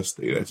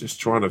thirsty. They're just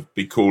trying to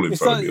be cool in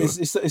front of you.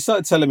 He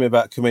started telling me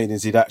about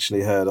comedians he'd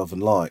actually heard of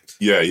and liked.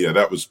 Yeah,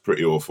 that was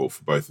pretty awful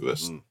for both of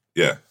us.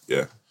 Yeah.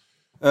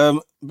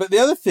 But the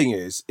other thing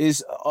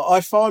is I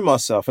find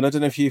myself, and I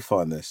don't know if you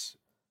find this,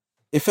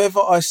 if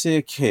ever I see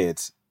a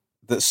kid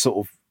that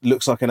sort of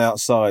looks like an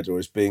outsider or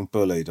is being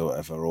bullied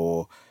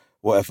or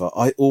whatever,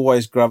 I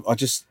always grab. I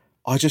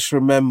just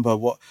remember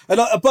what. And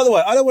by the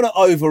way, I don't want to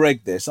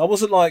over-egg this. I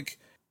wasn't like,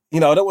 I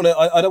don't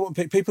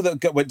want people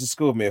that went to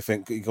school with me. I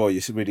think, oh,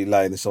 you're really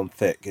laying this on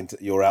thick into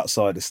your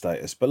outsider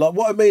status. But like,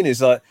 what I mean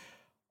is like,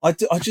 I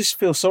just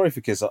feel sorry for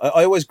kids.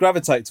 I always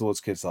gravitate towards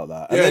kids like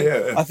that.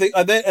 And I think,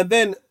 and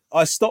then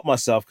I stop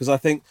myself because I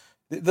think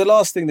the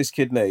last thing this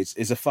kid needs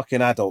is a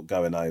fucking adult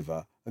going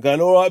over and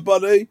going, "All right,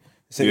 buddy."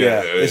 So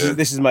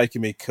this is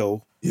making me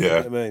cool. Yeah, you know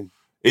what I mean,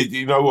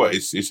 you know what?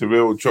 It's a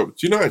real job.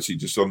 Do you know, actually,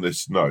 just on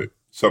this note,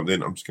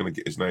 something I'm just going to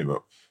get his name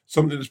up.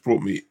 Something that's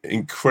brought me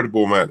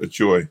incredible amount of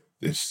joy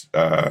this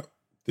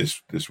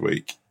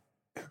week,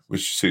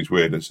 which seems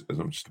weird as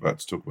I'm just about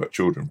to talk about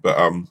children, but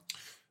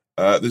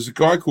there's a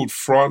guy called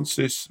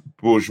Francis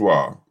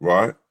Bourgeois,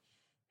 right,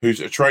 who's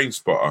a train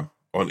spotter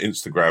on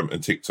Instagram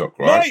and TikTok,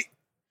 right?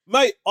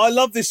 Mate, I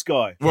love this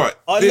guy. Right,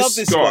 I love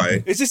this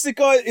guy. Is this the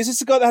guy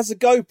that has a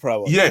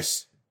GoPro on?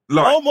 Yes.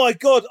 Oh my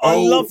God, I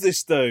love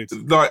this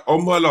dude. Like,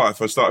 on my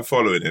life, I started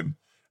following him.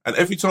 And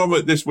every time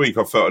this week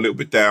I felt a little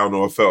bit down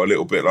or I felt a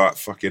little bit like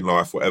fucking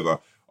life, whatever,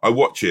 I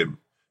watch him,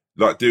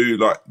 like, do,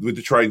 like, with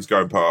the trains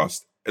going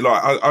past.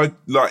 Like, I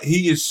like,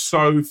 he is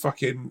so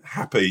fucking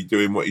happy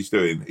doing what he's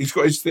doing. He's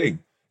got his thing.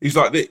 He's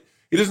like,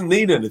 he doesn't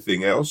need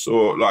anything else,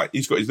 or like,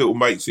 he's got his little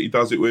mates that he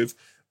does it with.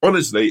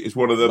 Honestly, it's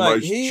one of the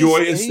most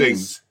joyous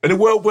things. In a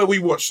world where we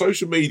watch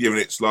social media and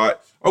it's like,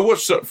 I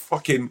watch that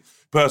fucking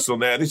person on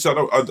there, and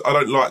I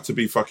don't like to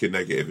be fucking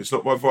negative. It's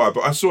not my vibe.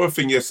 But I saw a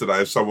thing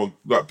yesterday of someone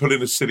like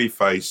pulling a silly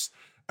face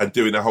and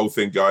doing the whole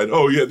thing going,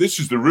 oh yeah,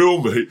 this is the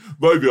real me.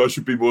 Maybe I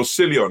should be more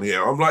silly on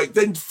here. I'm like,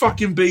 then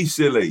fucking be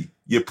silly,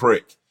 you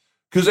prick.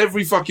 Because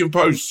every fucking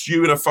post,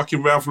 you in a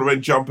fucking Ralph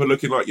Lauren jumper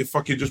looking like you're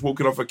fucking just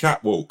walking off a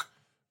catwalk.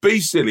 Be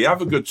silly,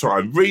 have a good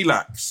time,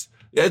 relax.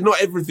 Yeah,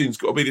 not everything's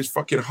got to be this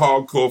fucking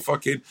hardcore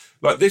fucking...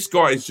 Like, this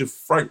guy is just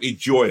frankly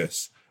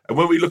joyous. And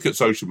when we look at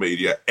social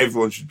media,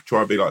 everyone should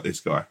try and be like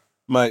this guy.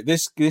 Mate,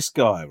 this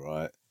guy,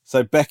 right?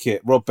 So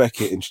Rob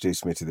Beckett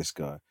introduced me to this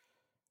guy.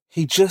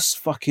 He just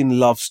fucking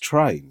loves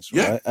trains,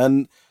 right? Yeah.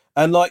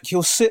 And like,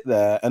 he'll sit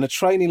there and a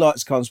train he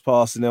likes comes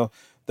past and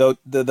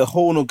the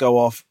horn will go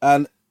off,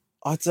 and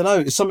I don't know,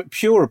 there's something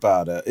pure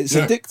about it. It's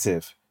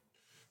addictive.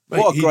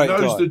 Mate, what a great guy.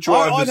 He knows the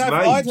drivers'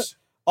 names.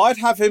 I'd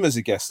have him as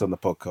a guest on the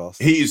podcast.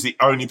 He is the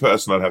only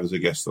person I'd have as a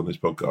guest on this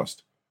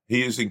podcast.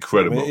 He is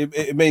incredible. I mean,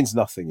 it means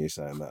nothing you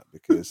saying that,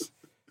 because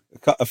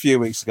a few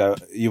weeks ago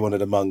you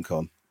wanted a monk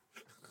on,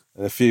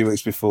 and a few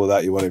weeks before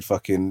that you wanted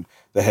fucking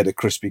the head of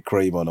Krispy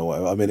Kreme on or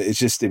whatever. I mean, it's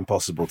just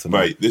impossible to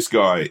Mate, this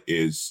guy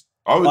is...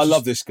 I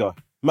love this guy.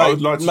 Mate, I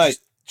would like to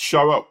just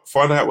show up,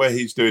 find out where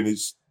he's doing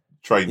his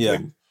train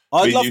thing.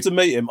 I'd love to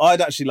meet him.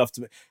 I'd actually love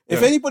to meet him.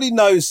 If anybody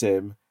knows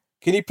him,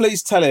 can you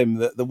please tell him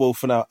that the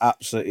Wolf and I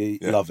absolutely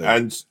love him?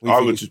 And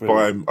I would just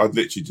buy him. I'd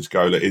literally just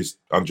go, look, here's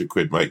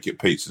 £100, mate. Get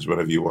pizzas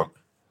whenever you want.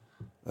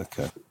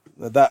 Okay.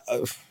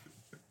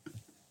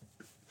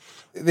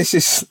 This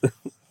is...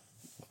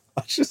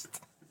 I just...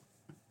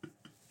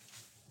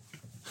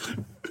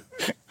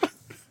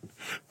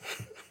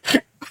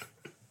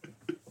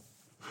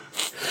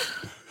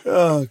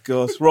 Oh,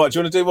 God. Right, do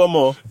you want to do one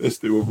more? Let's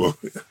do one more.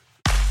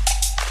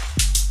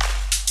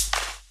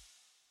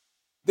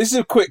 This is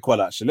a quick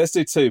one, actually. Let's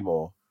do two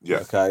more. Yeah.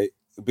 Okay,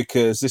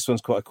 because this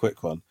one's quite a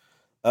quick one.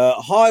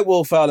 Hi,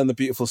 Wolf Owl and the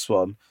Beautiful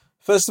Swan.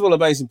 First of all,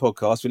 amazing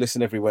podcast. We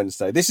listen every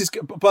Wednesday. This is,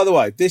 by the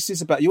way, this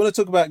is about... You want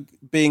to talk about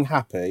being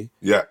happy?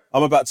 Yeah.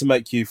 I'm about to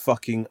make you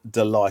fucking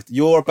delight.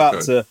 You're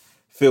about to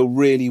feel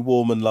really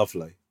warm and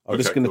lovely. I'm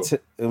just going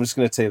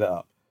to tee that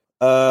up.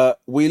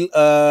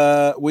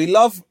 We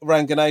love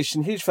Ranga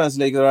Nation, huge fans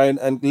of League of Their Own,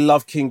 and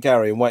love King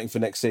Gary and waiting for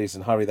next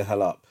season. Hurry the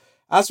hell up.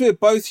 As we are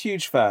both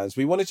huge fans,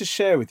 we wanted to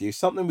share with you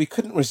something we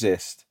couldn't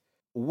resist.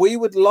 We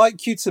would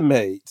like you to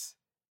meet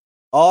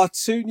our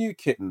two new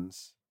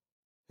kittens,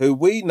 who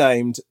we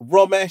named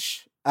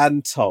Romesh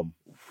and Tom.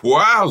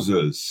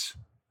 Wowzers.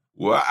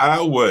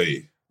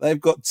 Wowee. They've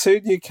got two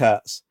new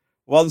cats.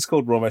 One's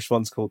called Romesh,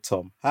 one's called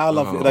Tom. How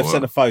lovely. They've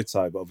sent a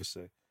photo, but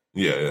obviously.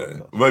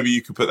 Yeah. Maybe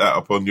you could put that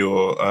up on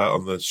your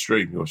on the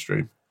stream, your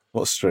stream.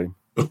 What stream?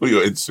 Or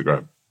your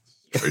Instagram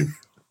stream.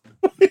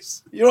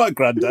 You're right,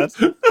 Grandad.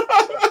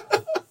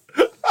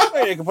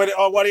 mean you can put it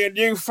on one of your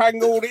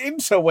newfangled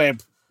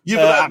interweb Yeah,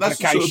 but that's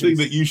the sort of applications? thing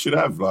that you should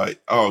have. Like,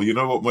 oh, you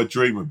know what my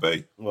dream would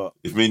be? What?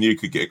 If me and you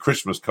could get a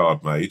Christmas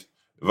card made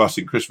of us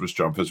in Christmas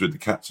jumpers with the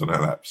cats on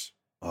our laps.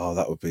 Oh,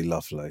 that would be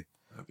lovely.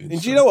 That'd be And do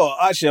insane. you know what?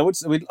 Actually,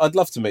 I'd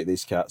love to meet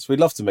these cats. We'd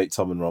love to meet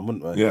Tom and Ron,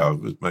 wouldn't we? Yeah,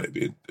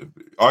 maybe.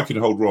 I could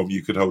hold Rom,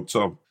 you could hold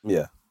Tom.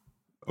 Yeah.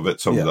 I bet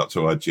Tom's Yeah. up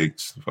to our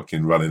jigs,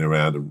 fucking running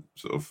around and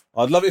sort of.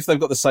 I'd love it if they've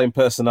got the same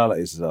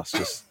personalities as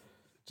us.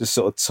 Just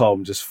sort of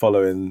Tom just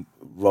following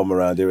Rom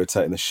around,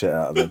 irritating the shit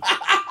out of him.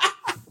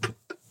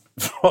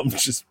 Rom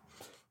just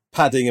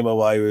padding him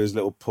away with his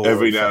little paw.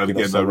 Every now and fucking off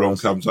again, though, somewhere Rom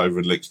else. comes over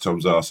and licks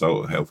Tom's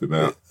arsehole to help him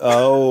out.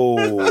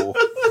 Oh.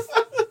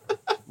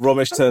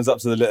 Romish turns up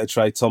to the litter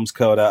tray. Tom's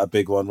curled out a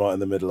big one right in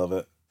the middle of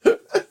it.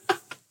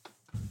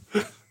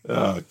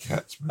 Oh,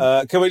 cats,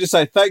 man. Can we just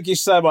say thank you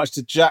so much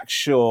to Jack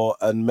Shaw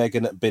and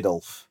Megan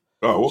Biddulph.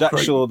 Oh, what Jack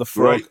great, Shaw the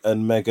frog great,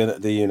 and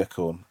Megan the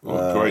unicorn.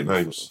 great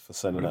names. For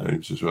sending Great that.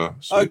 names as well.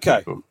 Sweet Okay,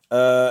 people.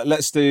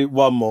 let's do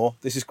one more.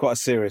 This is quite a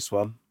serious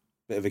one.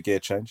 Bit of a gear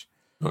change.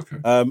 Okay.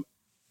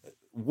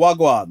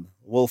 Wagwan,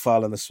 Wolf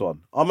Owl and the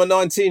Swan. I'm a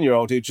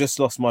 19-year-old who just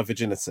lost my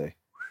virginity.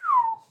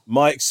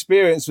 My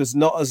experience was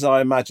not as I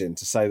imagined,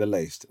 to say the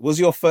least. Was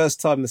your first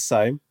time the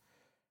same?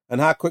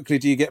 And how quickly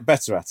do you get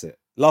better at it?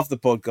 Love the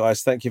pod,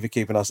 guys. Thank you for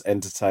keeping us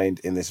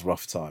entertained in this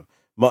rough time.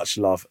 Much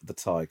love, the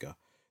Tiger.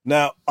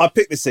 Now, I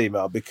picked this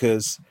email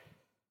because,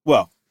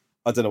 well,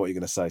 I don't know what you're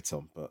going to say,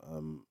 Tom, but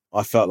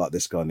I felt like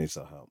this guy needs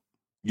our help.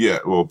 Yeah,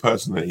 well,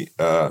 personally,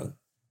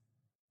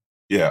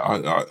 yeah,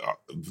 I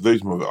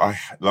these moments,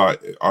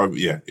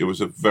 it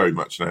was a very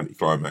much an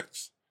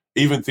anticlimax.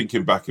 Even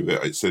thinking back of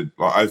it, it said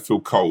like I feel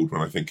cold when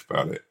I think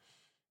about it.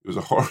 It was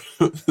a horror.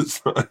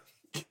 It's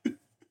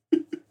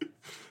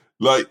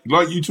like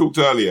you talked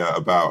earlier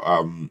about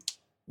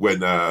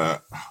when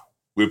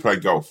we were playing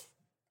golf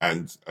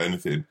and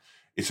anything.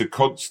 It's a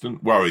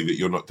constant worry that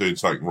you're not doing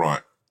something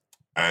right,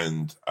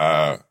 and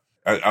I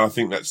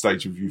think that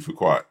stayed with you for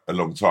quite a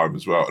long time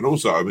as well. And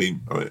also, I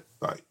mean, like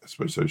I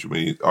suppose social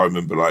media. I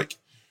remember like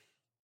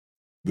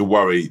the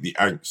worry, the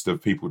angst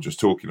of people just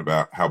talking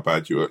about how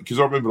bad you were. Because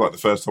I remember like the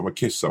first time I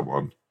kissed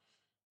someone,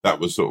 that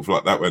was sort of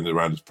like that went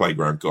around as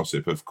playground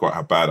gossip of quite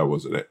how bad I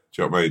was at it.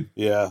 Do you know what I mean?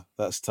 Yeah,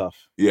 that's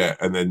tough. Yeah,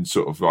 and then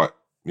sort of like,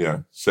 yeah,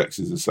 sex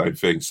is the same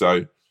thing.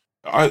 So,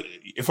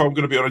 if I'm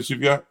going to be honest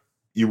with you,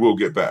 you will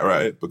get better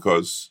at it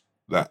because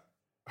that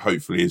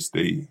hopefully is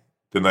the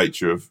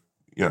nature of,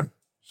 you know,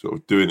 sort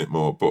of doing it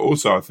more. But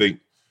also, I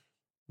think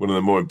one of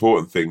the more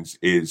important things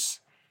is,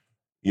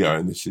 you know,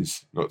 and this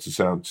is not to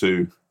sound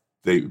too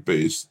deep, but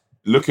is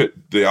look at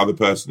the other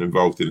person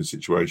involved in a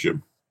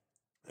situation,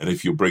 and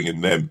if you're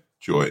bringing them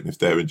joy and if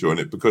they're enjoying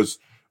it, because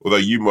although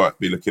you might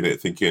be looking at it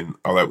thinking,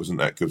 oh, that wasn't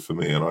that good for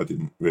me, and I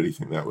didn't really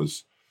think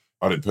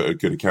I didn't put a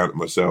good account of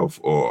myself,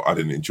 or I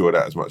didn't enjoy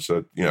that as much.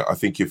 So, you know, I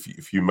think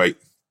if you make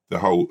the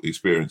whole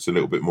experience a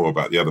little bit more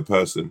about the other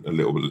person, a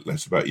little bit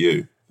less about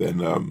you,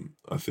 then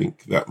I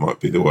think that might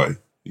be the way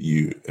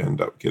you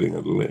end up getting a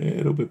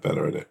little bit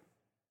better at it.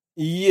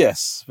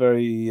 Yes,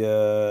 very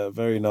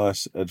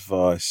nice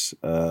advice,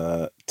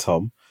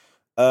 Tom.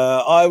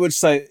 I would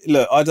say,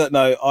 look, I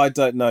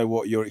don't know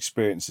what your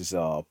experiences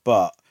are,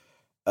 but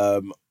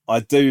I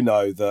do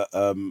know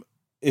that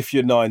if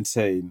you're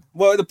 19,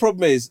 well, the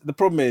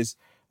problem is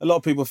a lot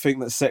of people think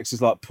that sex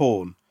is like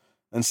porn,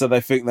 and so they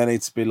think they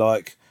need to be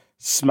like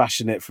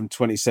smashing it from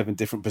 27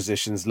 different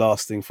positions,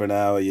 lasting for an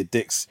hour. Your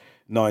dick's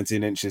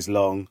 19 inches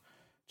long.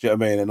 Do you know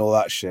what I mean? And all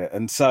that shit.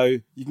 And so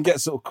you can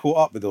get sort of caught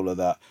up with all of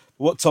that.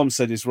 But what Tom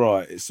said is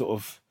right. It's sort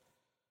of,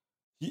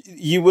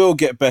 you will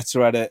get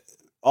better at it.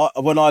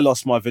 When I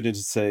lost my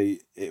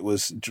virginity, it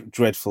was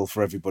dreadful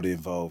for everybody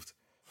involved.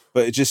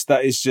 But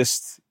that is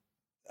just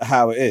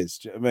how it is.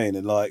 Do you know what I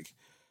mean?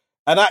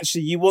 And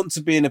actually you want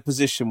to be in a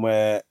position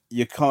where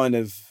you're kind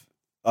of,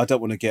 I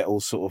don't want to get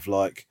all sort of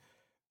like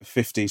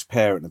 50s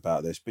parent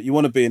about this, but you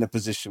want to be in a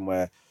position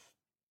where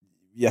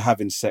you're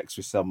having sex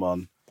with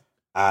someone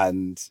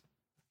and,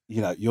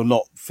 you know, you're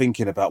not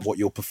thinking about what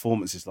your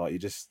performance is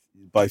like.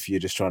 Both of you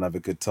just trying to have a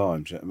good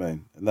time. Do you know what I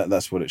mean? And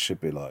that's what it should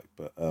be like.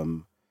 But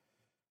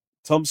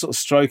Tom's sort of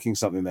stroking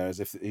something there as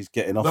if he's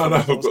getting off. No,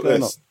 I've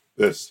got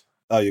this.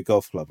 Oh, your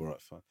golf club. All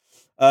right,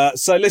 fine.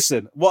 So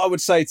listen, what I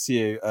would say to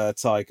you,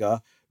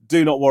 Tiger,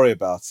 do not worry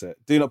about it.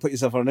 Do not put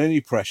yourself under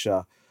any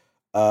pressure.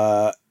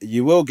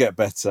 You will get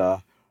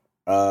better.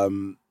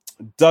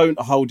 Don't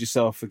hold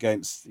yourself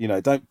against, you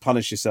know, don't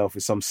punish yourself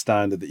with some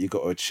standard that you've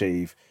got to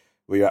achieve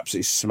where you're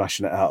absolutely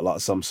smashing it out like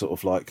some sort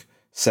of like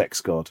sex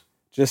god.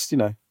 Just, you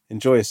know,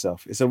 enjoy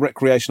yourself. It's a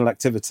recreational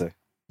activity.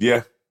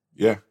 Yeah.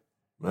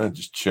 Man,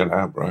 just chill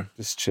out, bro.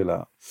 Just chill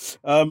out.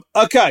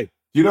 Okay.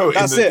 You know,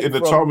 That's in the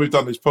time we've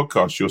done this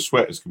podcast, your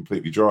sweat is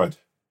completely dried.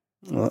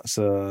 Well, that's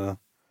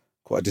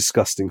quite a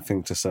disgusting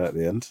thing to say at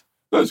the end.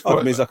 That's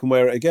It means I can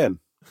wear it again.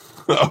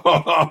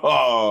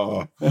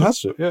 yeah. It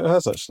has to. Yeah, it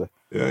has actually.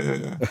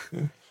 Yeah.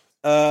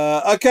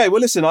 Okay, well,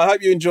 listen. I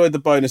hope you enjoyed the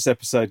bonus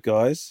episode,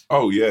 guys.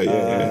 Oh yeah,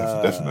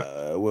 for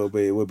definite.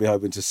 We'll be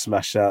hoping to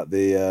smash out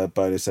the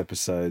bonus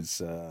episodes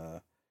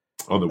On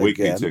the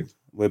weekly again. thing.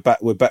 We're back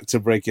to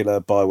regular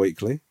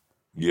bi-weekly.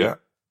 Yeah,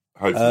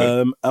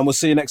 hopefully. And we'll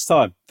see you next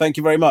time. Thank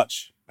you very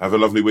much. Have a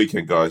lovely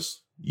weekend, guys.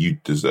 You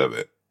deserve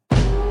it.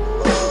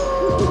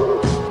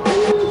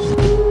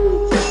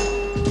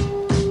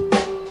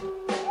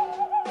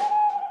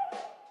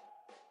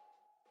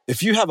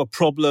 If you have a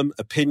problem,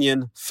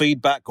 opinion,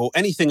 feedback, or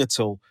anything at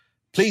all,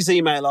 please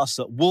email us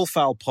at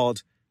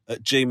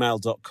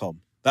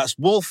wolfowlpod@gmail.com. That's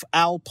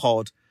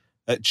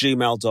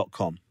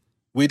wolfowlpod@gmail.com.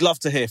 We'd love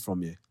to hear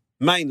from you,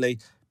 mainly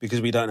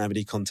because we don't have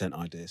any content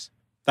ideas.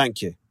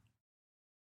 Thank you.